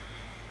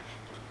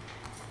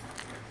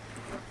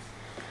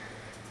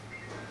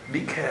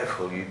 Be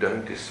careful you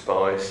don't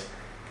despise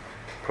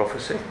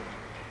prophecy.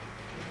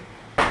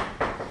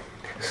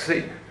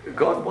 See,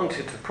 God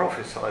wanted to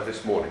prophesy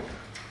this morning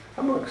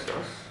amongst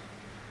us.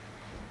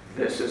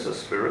 This is a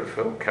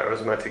spirit-filled,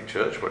 charismatic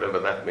church, whatever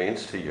that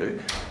means to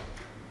you.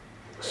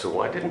 So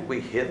why didn't we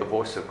hear the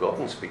voice of God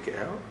and speak it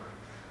out?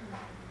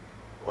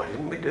 Why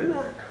didn't we do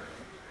that?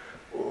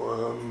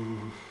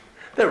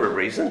 There are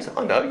reasons.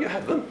 I know you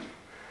have them.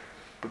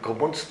 But God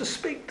wants to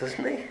speak,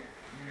 doesn't he?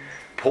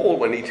 Paul,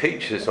 when he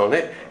teaches on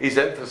it, he's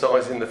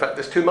emphasising the fact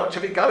there's too much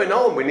of it going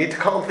on. We need to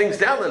calm things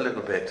down a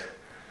little bit.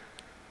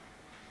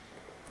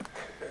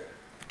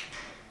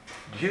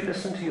 Do you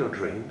listen to your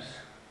dreams?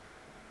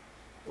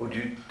 Or do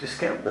you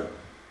discount them?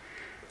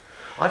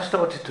 I've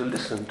started to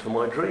listen to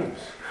my dreams.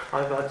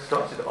 I've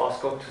started to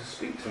ask God to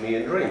speak to me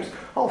in dreams.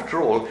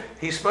 After all,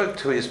 he spoke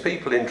to his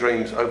people in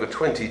dreams over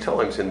 20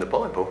 times in the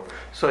Bible,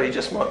 so he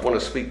just might want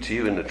to speak to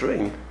you in a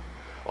dream.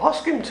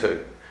 Ask him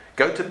to.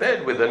 Go to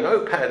bed with a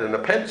notepad and a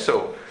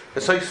pencil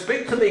and say,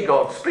 speak to me,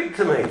 God, speak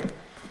to me.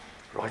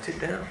 Write it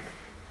down.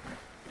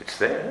 It's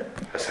there.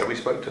 That's how we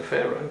spoke to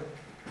Pharaoh.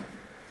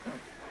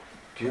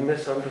 Do you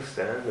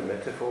misunderstand the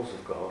metaphors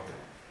of God?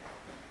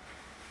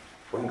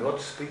 When God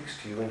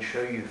speaks to you and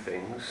shows you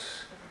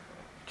things,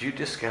 do you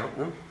discount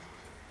them?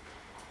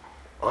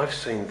 I've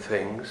seen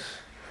things,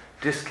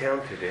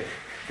 discounted it,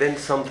 then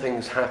some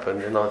things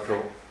happened and I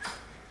thought,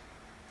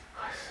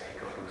 I see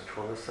God was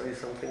trying to say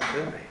something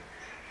to me.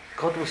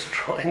 God was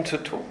trying to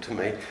talk to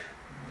me,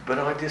 but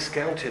I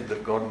discounted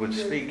that God would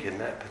speak in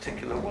that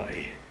particular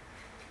way.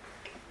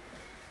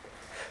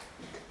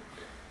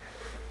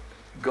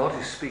 God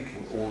is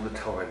speaking all the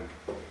time.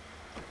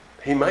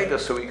 He made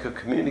us so he could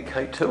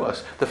communicate to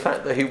us. The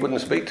fact that he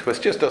wouldn't speak to us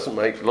just doesn't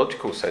make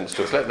logical sense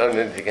to us, let alone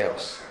anything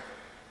else.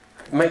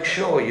 Make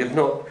sure you've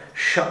not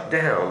shut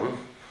down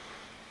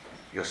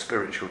your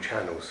spiritual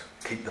channels.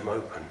 Keep them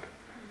open.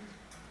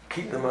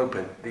 Keep them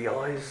open, the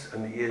eyes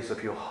and the ears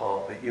of your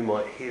heart, that you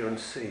might hear and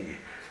see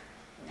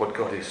what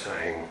God is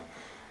saying.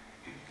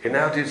 In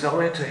our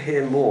desire to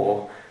hear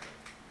more,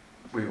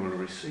 we will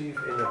receive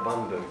in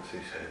abundance, he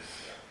says.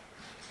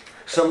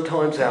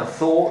 Sometimes our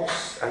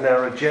thoughts and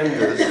our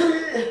agendas,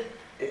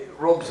 it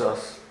robs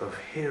us of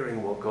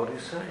hearing what God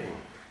is saying.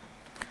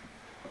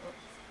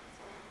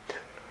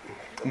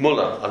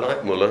 Muller, I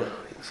like Muller,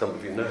 some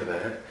of you know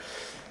that.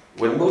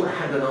 When Muller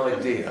had an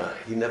idea,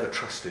 he never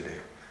trusted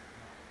it.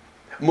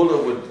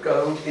 Muller would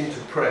go into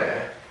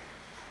prayer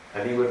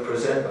and he would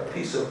present a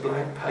piece of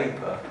blank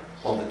paper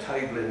on the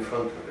table in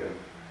front of him.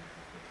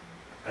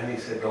 And he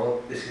said,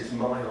 God, this is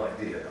my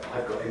idea that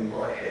I've got in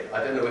my head.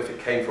 I don't know if it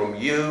came from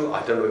you,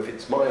 I don't know if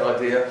it's my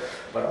idea,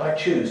 but I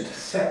choose to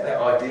set that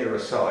idea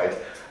aside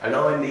and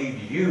I need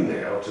you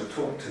now to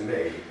talk to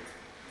me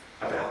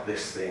about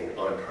this thing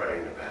I'm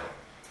praying about.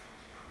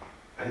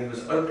 And he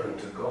was open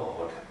to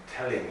God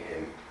telling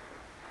him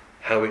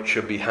how it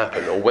should be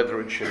happen, or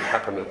whether it should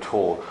happen at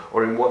all,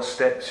 or in what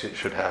steps it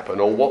should happen,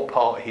 or what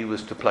part he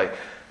was to play.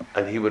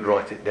 And he would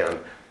write it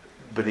down.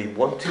 But he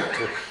wanted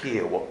to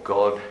hear what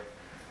God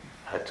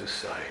had to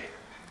say.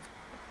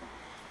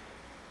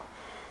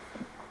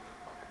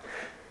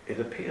 It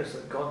appears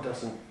that God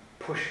doesn't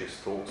push his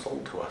thoughts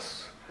onto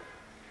us.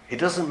 He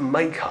doesn't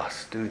make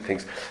us do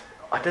things.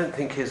 I don't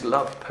think his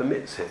love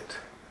permits it.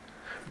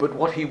 But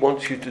what he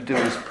wants you to do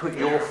is put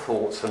your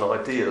thoughts and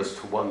ideas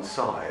to one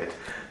side,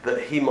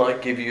 that he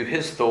might give you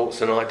his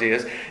thoughts and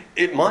ideas.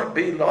 It might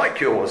be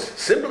like yours,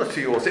 similar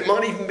to yours. It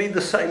might even be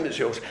the same as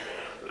yours.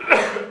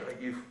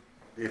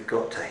 You've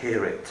got to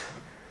hear it.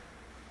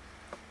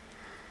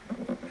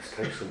 This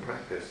takes some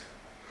practice.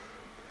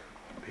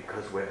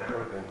 Because we're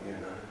arrogant,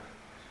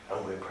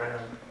 and we're proud,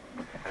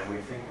 and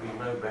we think we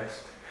know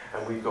best,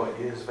 and we've got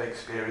years of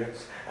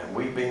experience, and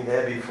we've been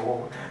there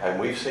before, and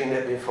we've seen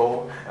it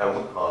before, and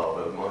I'll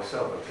hurt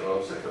myself until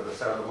I'm sick of the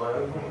sound of my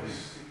own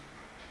voice.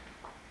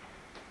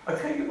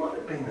 Okay, you might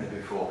have been there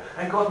before,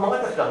 and God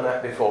might have done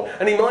that before,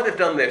 and he might have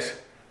done this,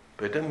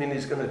 But it doesn't mean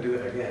he's going to do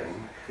it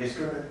again. He's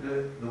going to do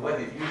it the way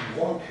that you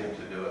want him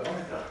to do it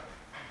either.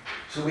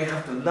 So we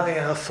have to lay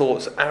our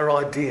thoughts, our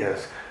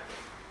ideas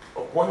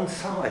at one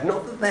side.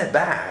 Not that they're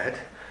bad,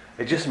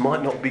 it just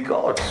might not be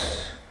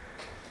God's.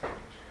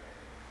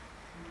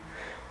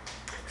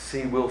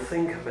 See, we'll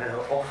think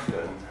about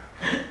often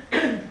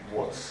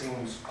what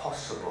seems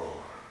possible,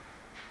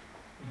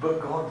 but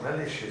God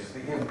relishes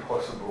the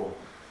impossible.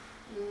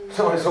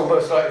 So it's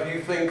almost like if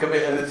you think of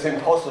it and it's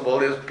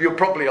impossible, you're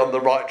probably on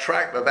the right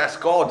track, but that's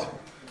God.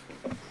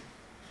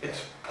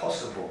 It's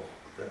possible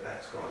that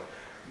that's God.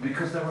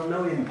 Because there are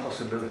no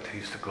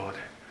impossibilities to God.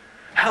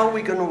 How are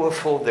we going to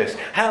afford this?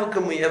 How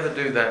can we ever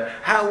do that?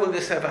 How will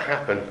this ever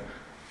happen?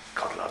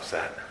 God loves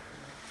that.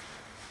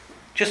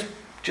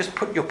 Just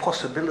put your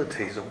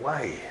possibilities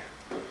away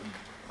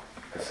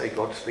and say,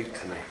 God, speak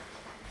to me.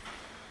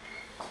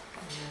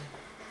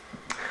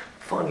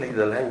 Finally,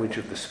 the language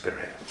of the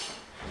Spirit.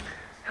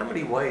 How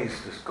many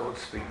ways does God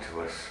speak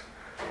to us?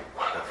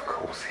 Well, of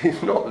course,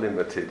 he's not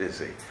limited, is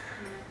he?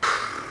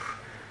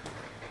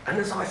 And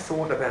as I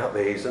thought about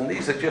these, and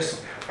these are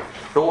just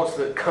thoughts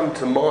that come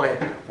to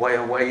my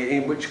way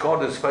in which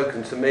God has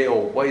spoken to me,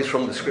 or ways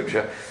from the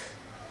Scripture,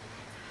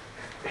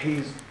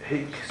 he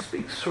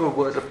speaks through a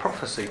word of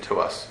prophecy to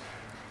us.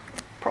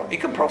 He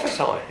can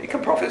prophesy. He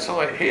can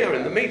prophesy here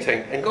in the meeting,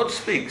 and God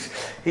speaks.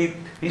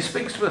 He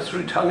speaks to us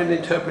through tongue and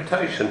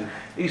interpretation.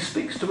 He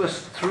speaks to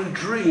us through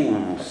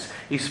dreams.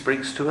 He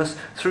speaks to us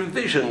through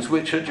visions,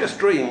 which are just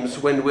dreams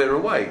when we're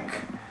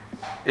awake.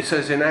 It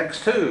says in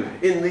Acts 2,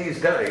 in these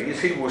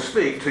days he will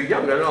speak to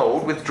young and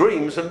old with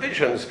dreams and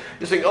visions.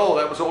 You think, oh,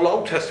 that was all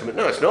Old Testament.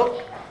 No, it's not.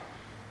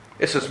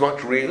 It's as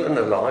much real and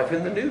alive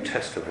in the New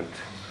Testament.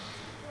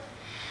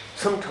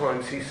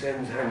 Sometimes he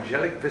sends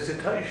angelic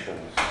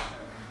visitations.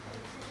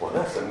 Well,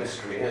 that's a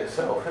mystery in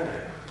itself, isn't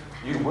it?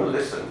 You will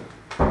listen.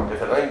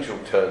 If an angel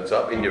turns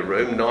up in your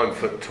room, 9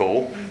 foot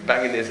tall,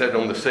 banging his head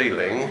on the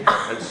ceiling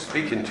and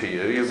speaking to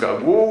you, you go,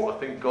 whoa, I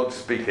think God's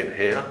speaking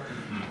here.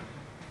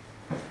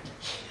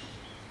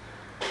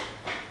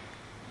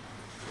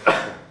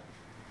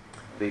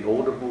 The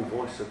audible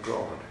voice of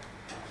God.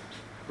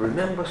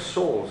 Remember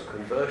Saul's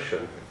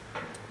conversion.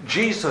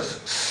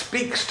 Jesus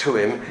speaks to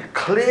him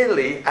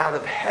clearly out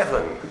of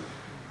heaven.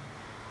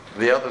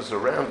 The others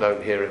around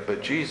don't hear it,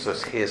 but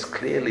Jesus hears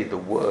clearly the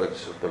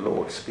words of the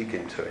Lord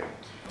speaking to him.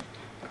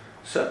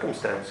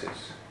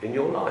 Circumstances in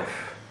your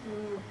life.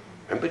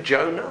 Remember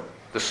Jonah,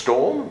 the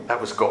storm? That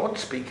was God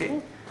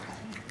speaking.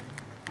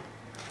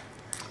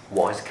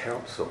 Wise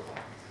counsel.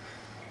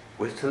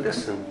 We're to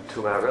listen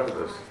to our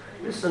elders.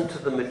 Listen to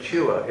the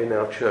mature in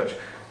our church.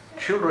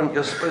 Children,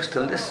 you're supposed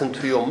to listen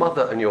to your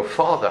mother and your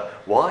father.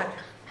 Why?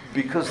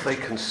 Because they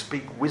can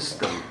speak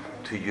wisdom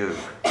to you.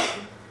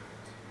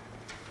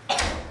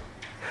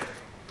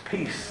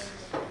 Peace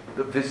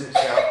that visits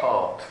our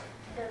heart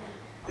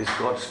is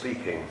God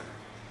speaking.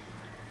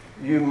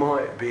 You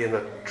might be in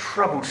a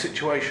troubled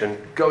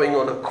situation, going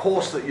on a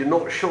course that you're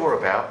not sure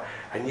about,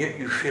 and yet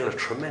you feel a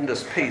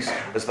tremendous peace,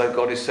 as though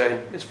God is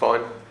saying, it's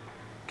fine,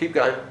 keep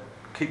going,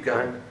 keep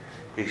going.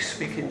 He's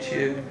speaking to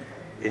you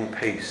in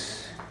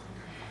peace.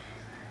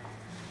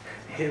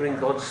 Hearing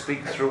God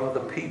speak through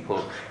other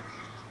people.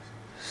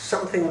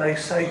 Something they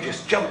say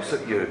just jumps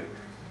at you.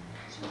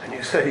 And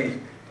you say,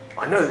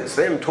 I know it's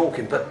them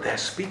talking, but they're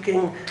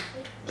speaking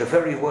the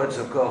very words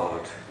of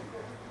God.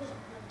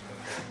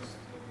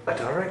 A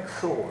direct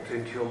thought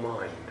into your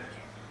mind.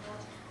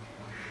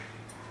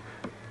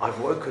 I've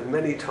woken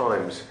many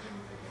times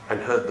and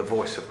heard the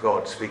voice of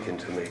God speaking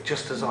to me.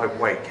 Just as I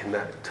wake in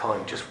that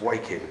time, just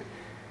waking,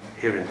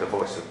 hearing the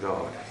voice of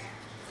God.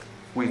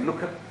 We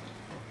look at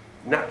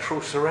natural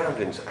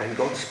surroundings and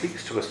God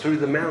speaks to us through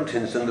the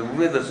mountains and the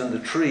rivers and the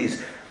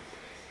trees.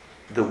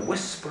 The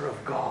whisper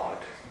of God,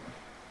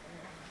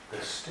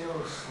 the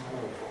still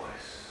small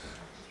voice.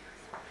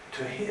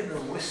 To hear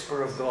the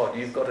whisper of God,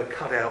 you've got to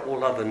cut out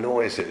all other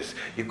noises.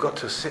 You've got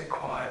to sit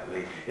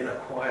quietly in a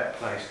quiet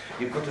place.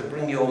 You've got to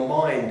bring your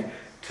mind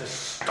to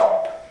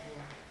stop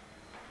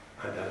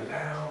and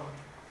allow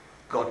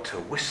God to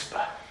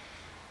whisper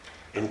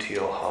into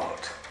your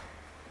heart.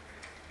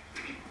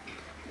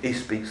 He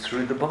speaks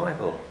through the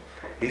Bible.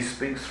 He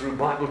speaks through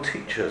Bible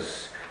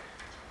teachers.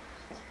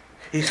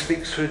 He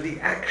speaks through the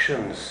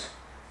actions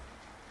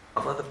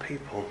of other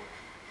people.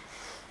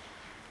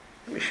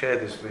 Let me share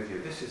this with you.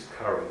 This is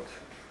current.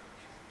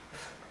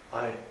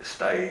 I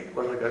stay,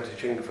 when I go to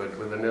Chingford,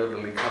 with an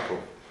elderly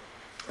couple.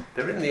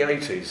 They're in the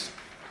 80s.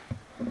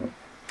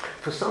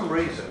 For some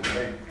reason,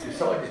 they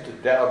decided to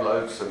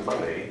download some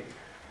money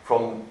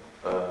from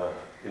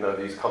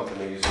these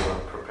companies who are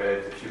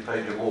prepared, if you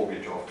paid your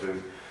mortgage off,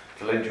 to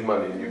lend you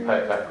money and you pay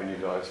it back when you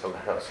die and sell the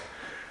house.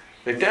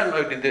 They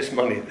downloaded this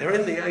money. They're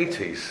in the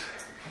 80s.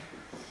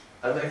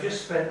 And they've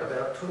just spent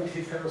about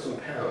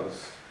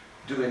 £20,000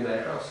 doing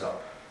their house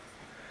up.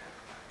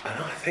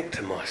 And I think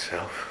to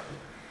myself,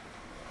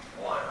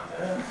 why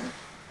on earth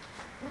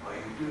are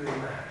you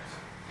doing that?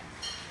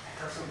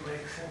 It doesn't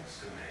make sense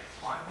to me.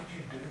 Why would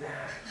you do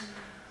that?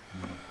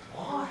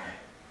 Why?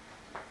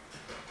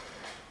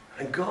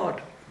 And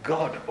God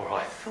God, or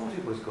I thought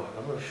it was God,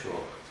 I'm not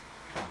sure.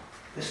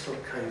 This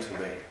thought came to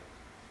me.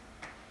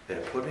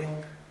 They're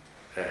putting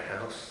their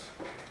house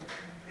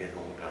in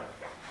order.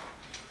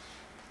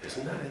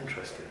 Isn't that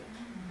interesting?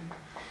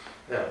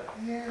 Now,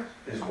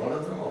 is one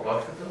of them or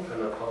both of them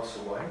going to pass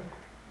away?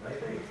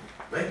 Maybe.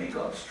 Maybe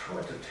God's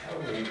tried to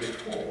tell me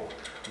before.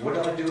 Would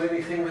I do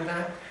anything with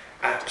that?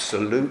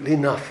 Absolutely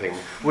nothing.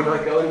 Would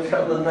I go and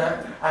tell them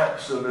that?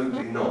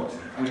 Absolutely not.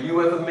 Will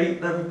you ever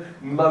meet them?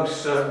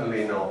 Most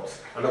certainly not.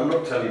 And I'm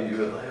not telling you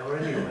that they are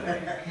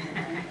anyway.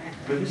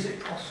 But is it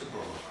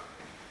possible?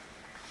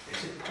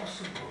 Is it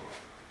possible?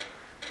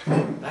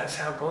 That's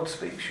how God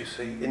speaks, you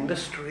see, in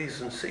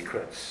mysteries and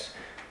secrets.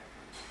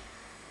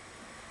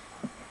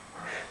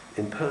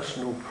 In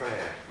personal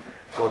prayer,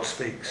 God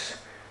speaks.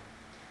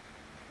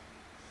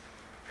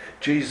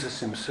 Jesus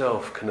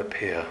himself can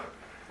appear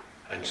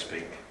and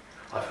speak.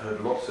 I've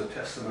heard lots of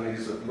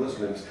testimonies of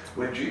Muslims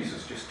where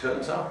Jesus just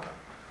turns up.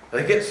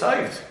 They get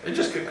saved. They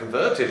just get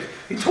converted.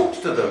 He talks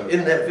to them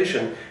in their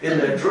vision, in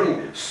their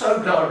dream,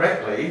 so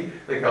directly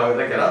they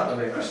get up and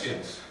they're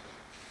Christians.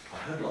 I've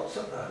heard lots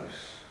of those.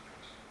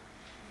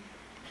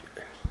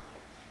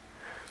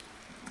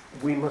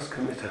 We must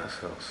commit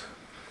ourselves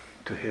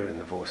to hearing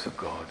the voice of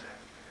God,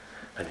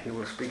 and he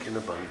will speak in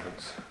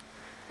abundance.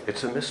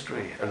 It's a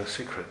mystery and a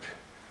secret,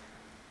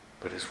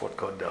 but it's what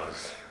God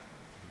does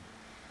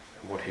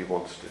and what he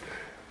wants to do.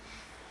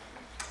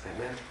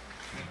 Amen?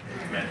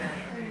 Amen.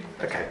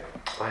 Okay,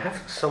 I have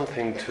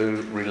something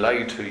to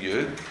relay to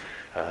you,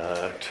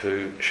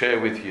 to share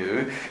with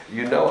you.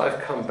 You know I've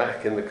come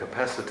back in the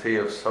capacity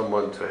of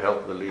someone to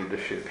help the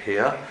leadership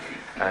here,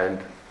 and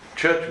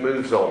church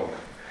moves on.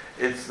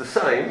 It's the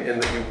same in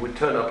that you would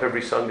turn up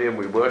every Sunday and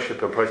we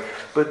worship and praise,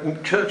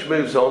 but church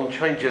moves on,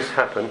 changes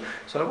happen,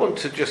 so I want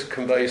to just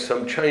convey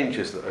some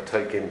changes that are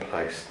taking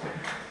place.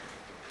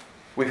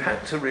 We've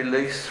had to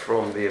release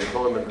from the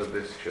employment of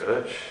this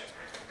church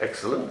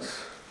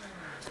excellence,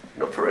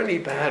 not for any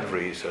bad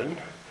reason,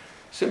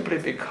 simply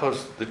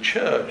because the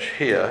church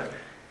here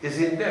is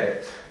in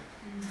debt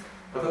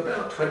of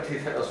about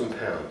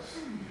 £20,000.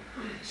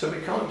 So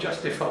we can't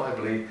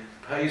justifiably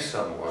pay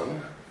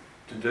someone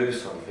to do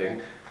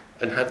something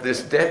and have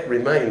this debt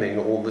remaining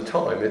all the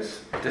time.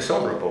 It's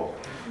dishonourable.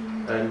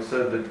 And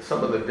so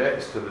some of the debt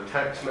is to the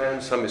tax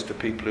man, some is to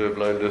people who have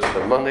loaned us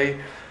the money,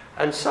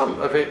 and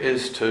some of it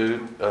is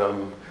to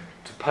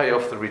pay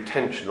off the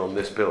retention on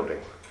this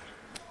building.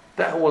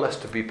 That all has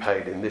to be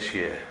paid in this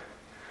year.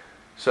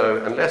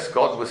 So unless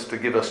God was to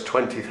give us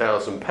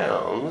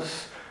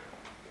 £20,000,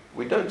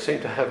 we don't seem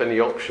to have any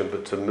option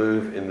but to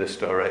move in this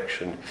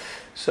direction.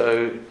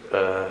 So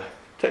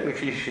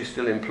technically she's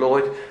still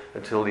employed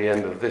until the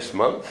end of this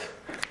month,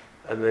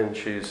 and then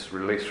she's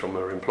released from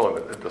her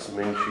employment. That doesn't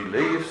mean she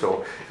leaves,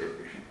 or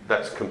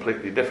that's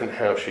completely different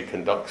how she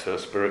conducts her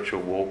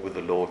spiritual walk with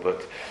the Lord,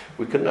 but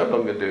we can no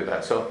longer do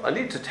that. So I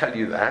need to tell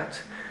you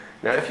that.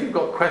 Now, if you've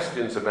got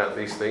questions about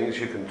these things,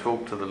 you can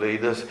talk to the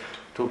leaders,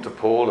 talk to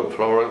Paul and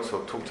Florence,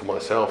 or talk to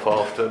myself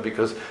after,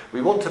 because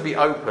we want to be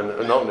open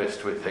and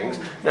honest with things.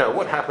 Now,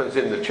 what happens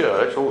in the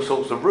church, all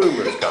sorts of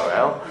rumours go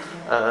out,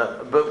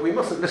 but we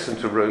mustn't listen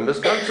to rumours.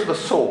 Go to the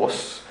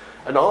source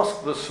and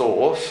ask the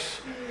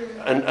source,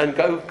 and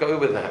go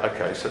with that.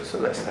 Okay, so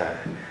that's that.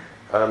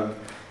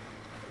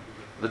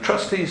 The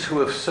trustees who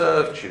have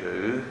served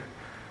you,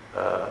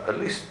 at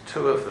least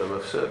two of them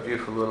have served you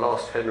for the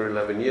last 10 or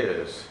 11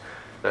 years.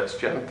 That's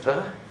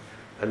Jantha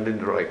and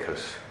Linda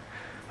Akers.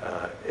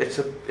 It's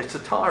a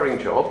tiring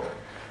job.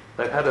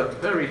 They've had a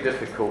very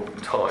difficult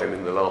time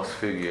in the last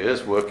few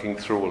years working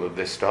through all of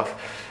this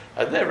stuff,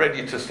 and they're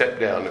ready to step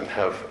down and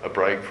have a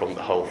break from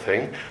the whole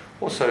thing.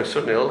 Also,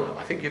 Sunil,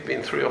 I think you've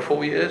been 3 or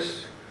 4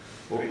 years?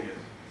 3 years.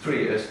 3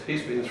 years.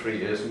 He's been 3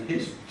 years, and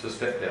he's to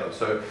step down.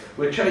 So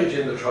we're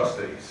changing the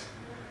trustees.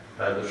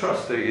 And the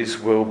trustees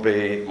will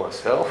be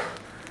myself,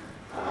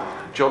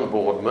 John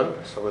Boardman,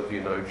 some of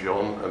you know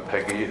John and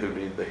Peggy who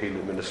lead the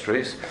Healing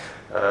Ministries.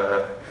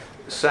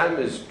 Sam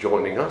is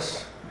joining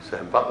us,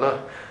 Sam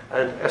Butler,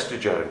 and Esther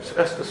Jones.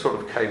 Esther sort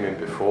of came in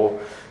before,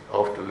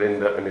 after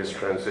Linda and is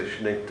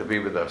transitioning to be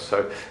with us.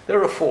 So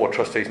there are 4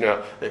 trustees.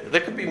 Now,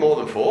 there could be more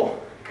than 4.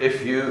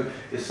 If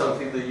it's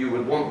something that you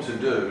would want to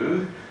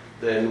do,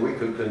 then we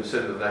could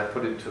consider that,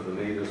 put it to the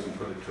leaders and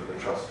put it to the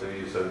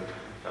trustees, and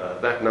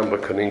that number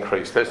can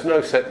increase. There's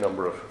no set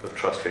number of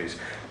trustees.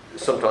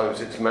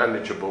 Sometimes it's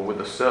manageable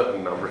with a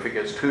certain number. If it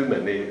gets too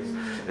many,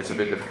 it's a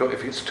bit difficult.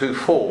 If it's too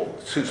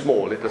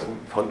small, it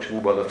doesn't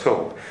function well at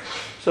all.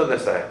 So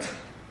there's that.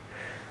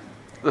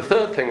 The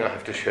third thing I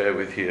have to share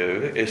with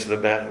you is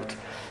about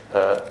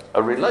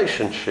a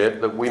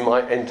relationship that we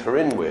might enter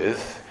in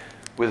with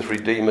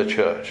Redeemer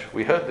Church.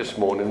 We heard this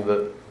morning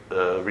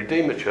that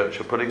Redeemer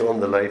Church are putting on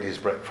the ladies'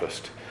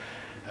 breakfast,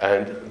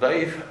 and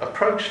they've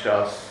approached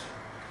us,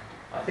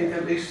 I think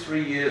at least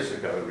 3 years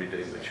ago,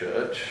 Redeemer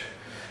Church,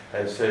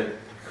 and said,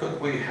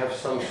 could we have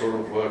some sort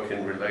of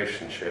working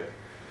relationship?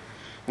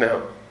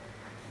 Now,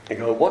 you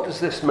go, what does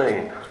this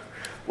mean?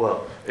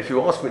 Well, if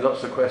you ask me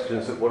lots of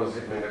questions, what does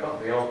it mean? I've got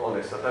to be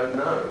honest, I don't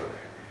know.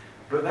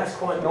 But that's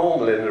quite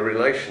normal in a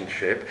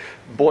relationship.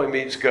 Boy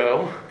meets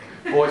girl.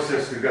 Boy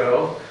says to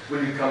girl,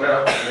 will you come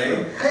out with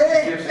me?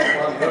 He gives it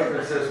one look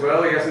and says,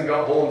 well, he hasn't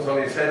got horns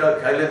on his head.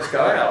 Okay, let's go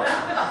out.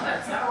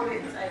 That's not all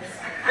it says.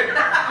 That's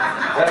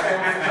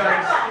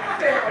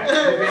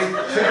all it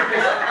takes.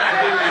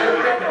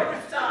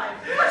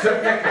 To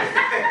be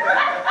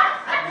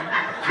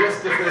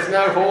just if there's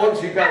no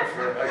horns, you go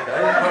for it,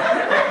 okay?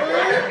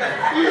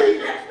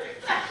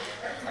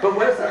 But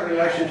where's that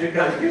relationship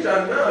going? You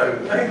don't know.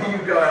 Maybe you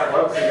go out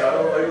once and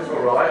go, oh, he's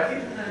all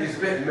right. He's a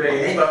bit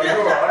mean, but he's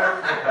all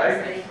right,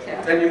 okay?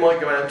 Then you might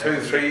go out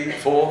 2, 3,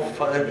 4,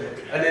 5,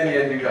 and in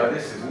the end you go,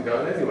 this isn't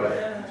going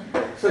anywhere.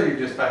 So you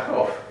just back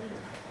off.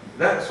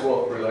 That's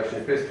what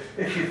relationship is.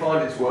 If you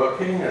find it's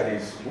working and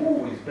he's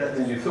better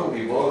than you thought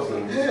he was,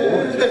 and he's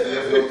more than just he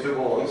hasn't got 2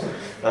 horns,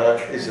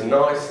 he's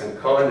nice and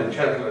kind and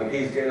gentle and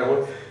he's getting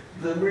on,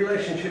 the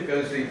relationship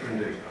goes deeper and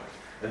deeper.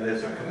 And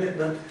there's a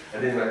commitment,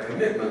 and in that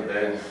commitment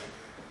then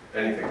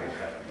anything can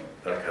happen.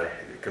 Okay,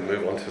 you can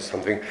move on to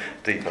something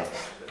deeper.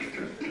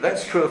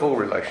 That's true of all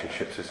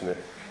relationships, isn't it?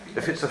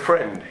 If it's a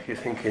friend, you're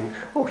thinking,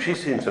 oh, she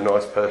seems a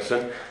nice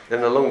person.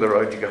 Then along the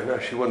road you go, no,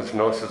 she wasn't as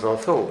nice as I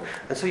thought.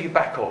 And so you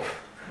back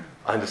off.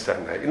 I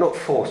understand that. You're not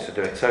forced to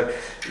do it. So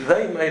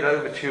they made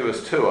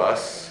overtures to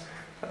us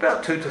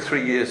about 2 to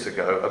 3 years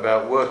ago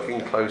about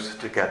working closer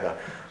together.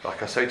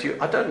 Like I say to you,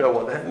 I don't know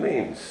what that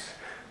means.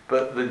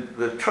 But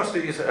the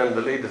trustees and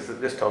the leaders at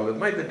this time have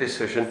made the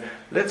decision,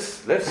 let's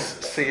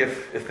see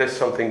if there's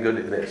something good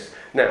in this.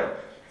 Now,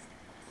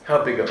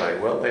 how big are they?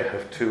 Well, they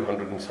have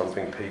 200 and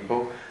something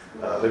people.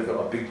 They've got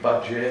a big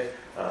budget.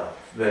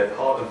 They're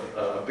part of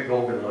a big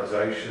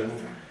organisation.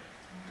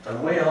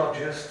 And we are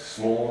just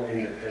small,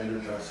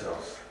 independent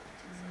ourselves.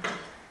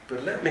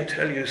 But let me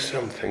tell you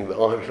something that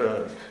I've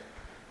learned.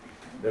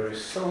 There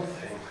is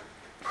something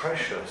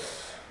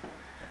precious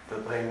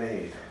that they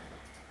need,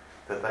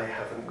 that they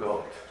haven't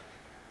got.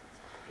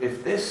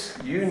 If this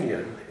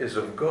union is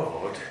of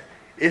God,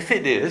 if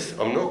it is,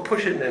 I'm not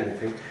pushing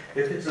anything,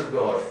 if it's of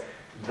God,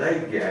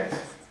 they get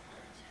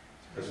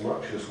as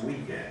much as we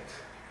get,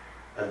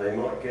 and they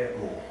might get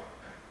more.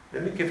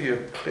 Let me give you a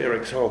clear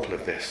example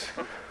of this.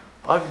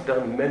 I've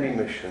done many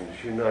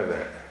missions, you know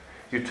that.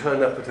 You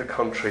turn up at a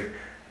country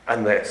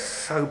and they're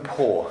so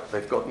poor,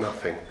 they've got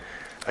nothing.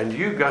 And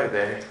you go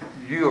there,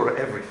 you're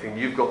everything.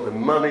 You've got the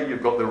money,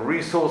 you've got the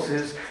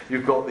resources,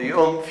 you've got the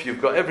oomph, you've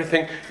got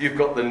everything, you've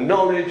got the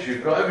knowledge,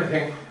 you've got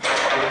everything.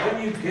 And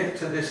when you get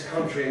to this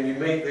country and you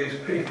meet these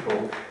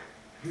people,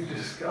 you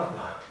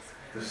discover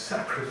the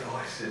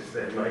sacrifices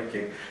they're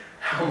making,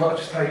 how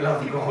much they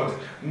love God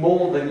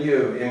more than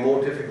you in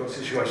more difficult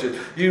situations.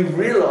 You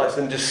realise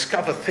and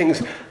discover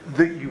things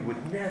that you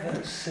would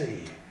never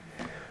see.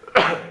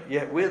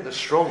 Yet we're the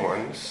strong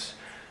ones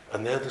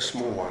and they're the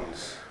small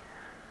ones.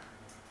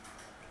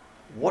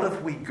 What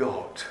have we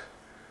got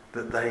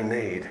that they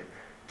need?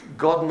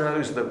 God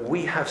knows that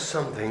we have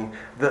something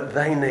that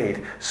they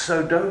need.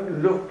 So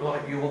don't look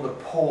like you're the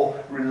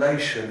poor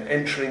relation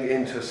entering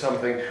into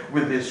something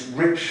with this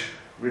rich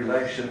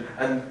relation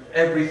and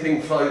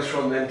everything flows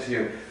from them to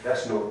you.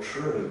 That's not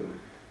true.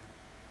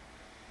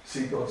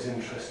 See, God's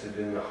interested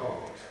in the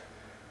heart.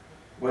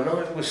 When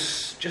I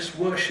was just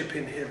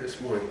worshipping here this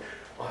morning,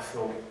 I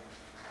thought,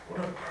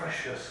 what a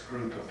precious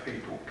group of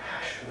people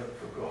passionate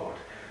for God,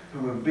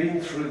 who have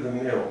been through the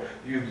mill.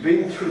 You've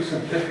been through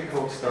some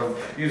difficult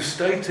stuff. You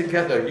stayed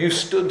together. You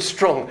stood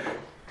strong.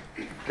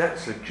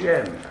 That's a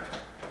gem.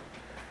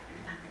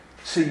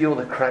 See, you're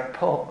the cracked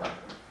pot.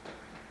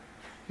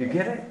 You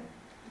get it?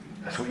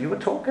 That's what you were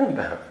talking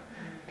about.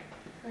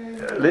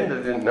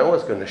 Linda didn't know I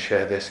was going to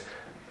share this.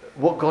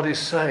 What God is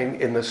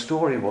saying in the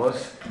story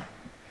was,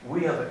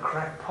 we are the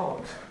cracked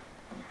pot.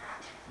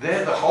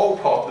 They're the whole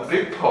pot, the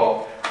big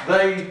pot.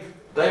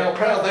 They are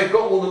proud. They've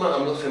got all the money.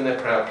 I'm not saying they're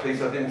proud,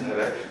 please. I didn't say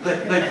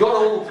that. They've got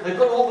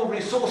all the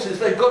resources.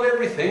 They've got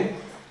everything.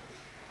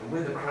 And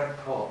we're the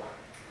cracked pot.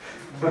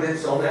 But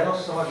it's on our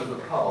side of the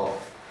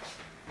path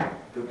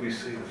that we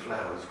see the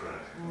flowers grow.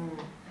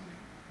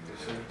 You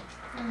see?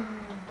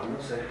 I'm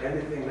not saying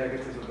anything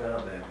negative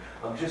about them.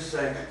 I'm just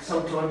saying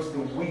sometimes the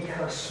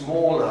weaker,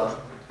 smaller,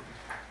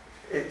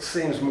 it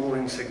seems more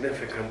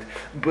insignificant.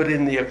 But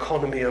in the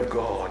economy of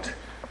God,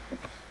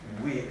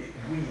 we are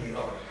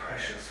the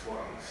precious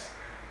ones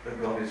that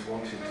God is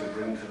wanting to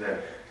bring to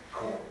them.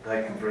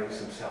 They can bring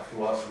some stuff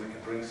to us, we can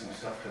bring some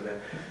stuff to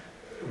them.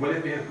 Will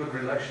it be a good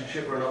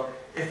relationship or not?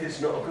 If it's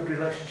not a good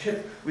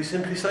relationship, we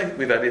simply say,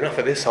 we've had enough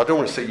of this, I don't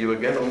want to see you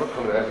again, I'm not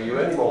coming over you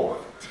anymore.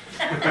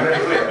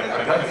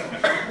 Okay?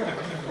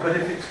 But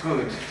if it's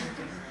good,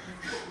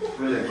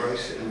 we'll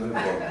embrace it and move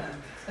on.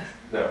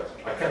 Now,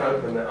 I can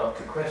open that up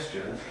to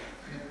questions,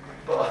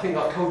 but I think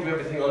I've told you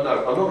everything I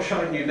know. I'm not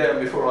shutting you down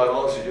before I've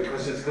answered your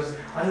questions because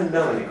I don't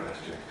know any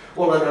questions.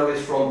 All I know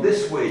is from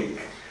this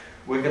week,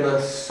 we're going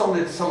to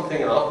solid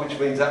something up, which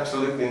means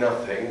absolutely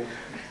nothing,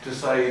 to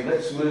say,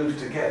 let's move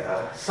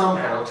together,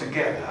 somehow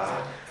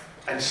together,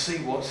 and see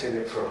what's in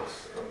it for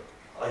us.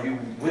 Are you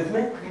with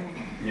me?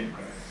 Yeah.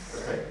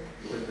 Okay,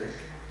 you with me?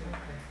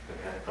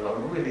 Okay. And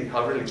I'm really.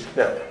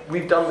 Now,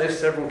 we've done this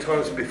several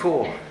times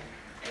before.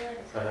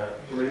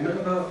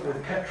 Remember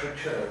with Petra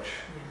Church,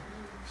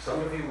 some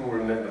of you will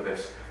remember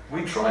this.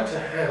 We tried to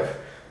have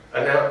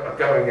a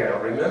going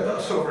out. Remember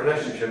a sort of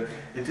relationship?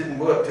 It didn't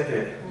work, did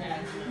it?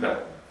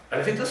 No.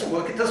 And if it doesn't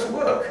work, it doesn't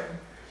work.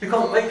 You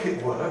can't make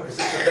it work because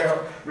it's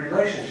about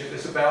relationship,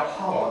 it's about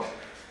heart.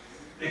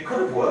 It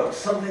could have worked,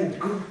 something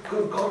good,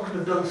 God could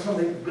have done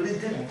something, but it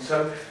didn't.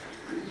 So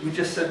we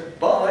just said,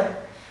 bye.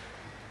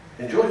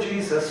 Enjoy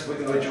Jesus. We're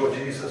going to enjoy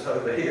Jesus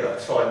over here.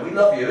 It's fine. We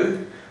love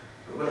you,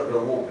 but we're not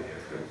going to walk with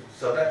you.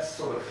 So that's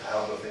sort of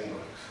how the thing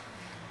works.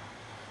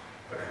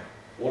 Okay.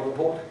 All on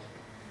board?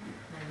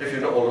 If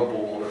you're not all on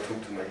board, want to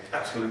talk to me,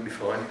 absolutely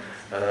fine.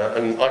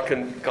 And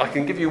I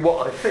can give you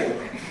what I think,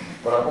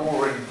 but I've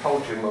already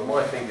told you that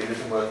my thinking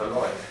isn't worth a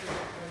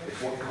life.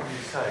 It's what God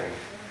is saying.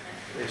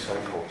 It's so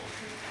important.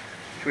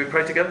 Should we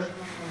pray together?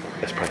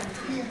 Let's pray.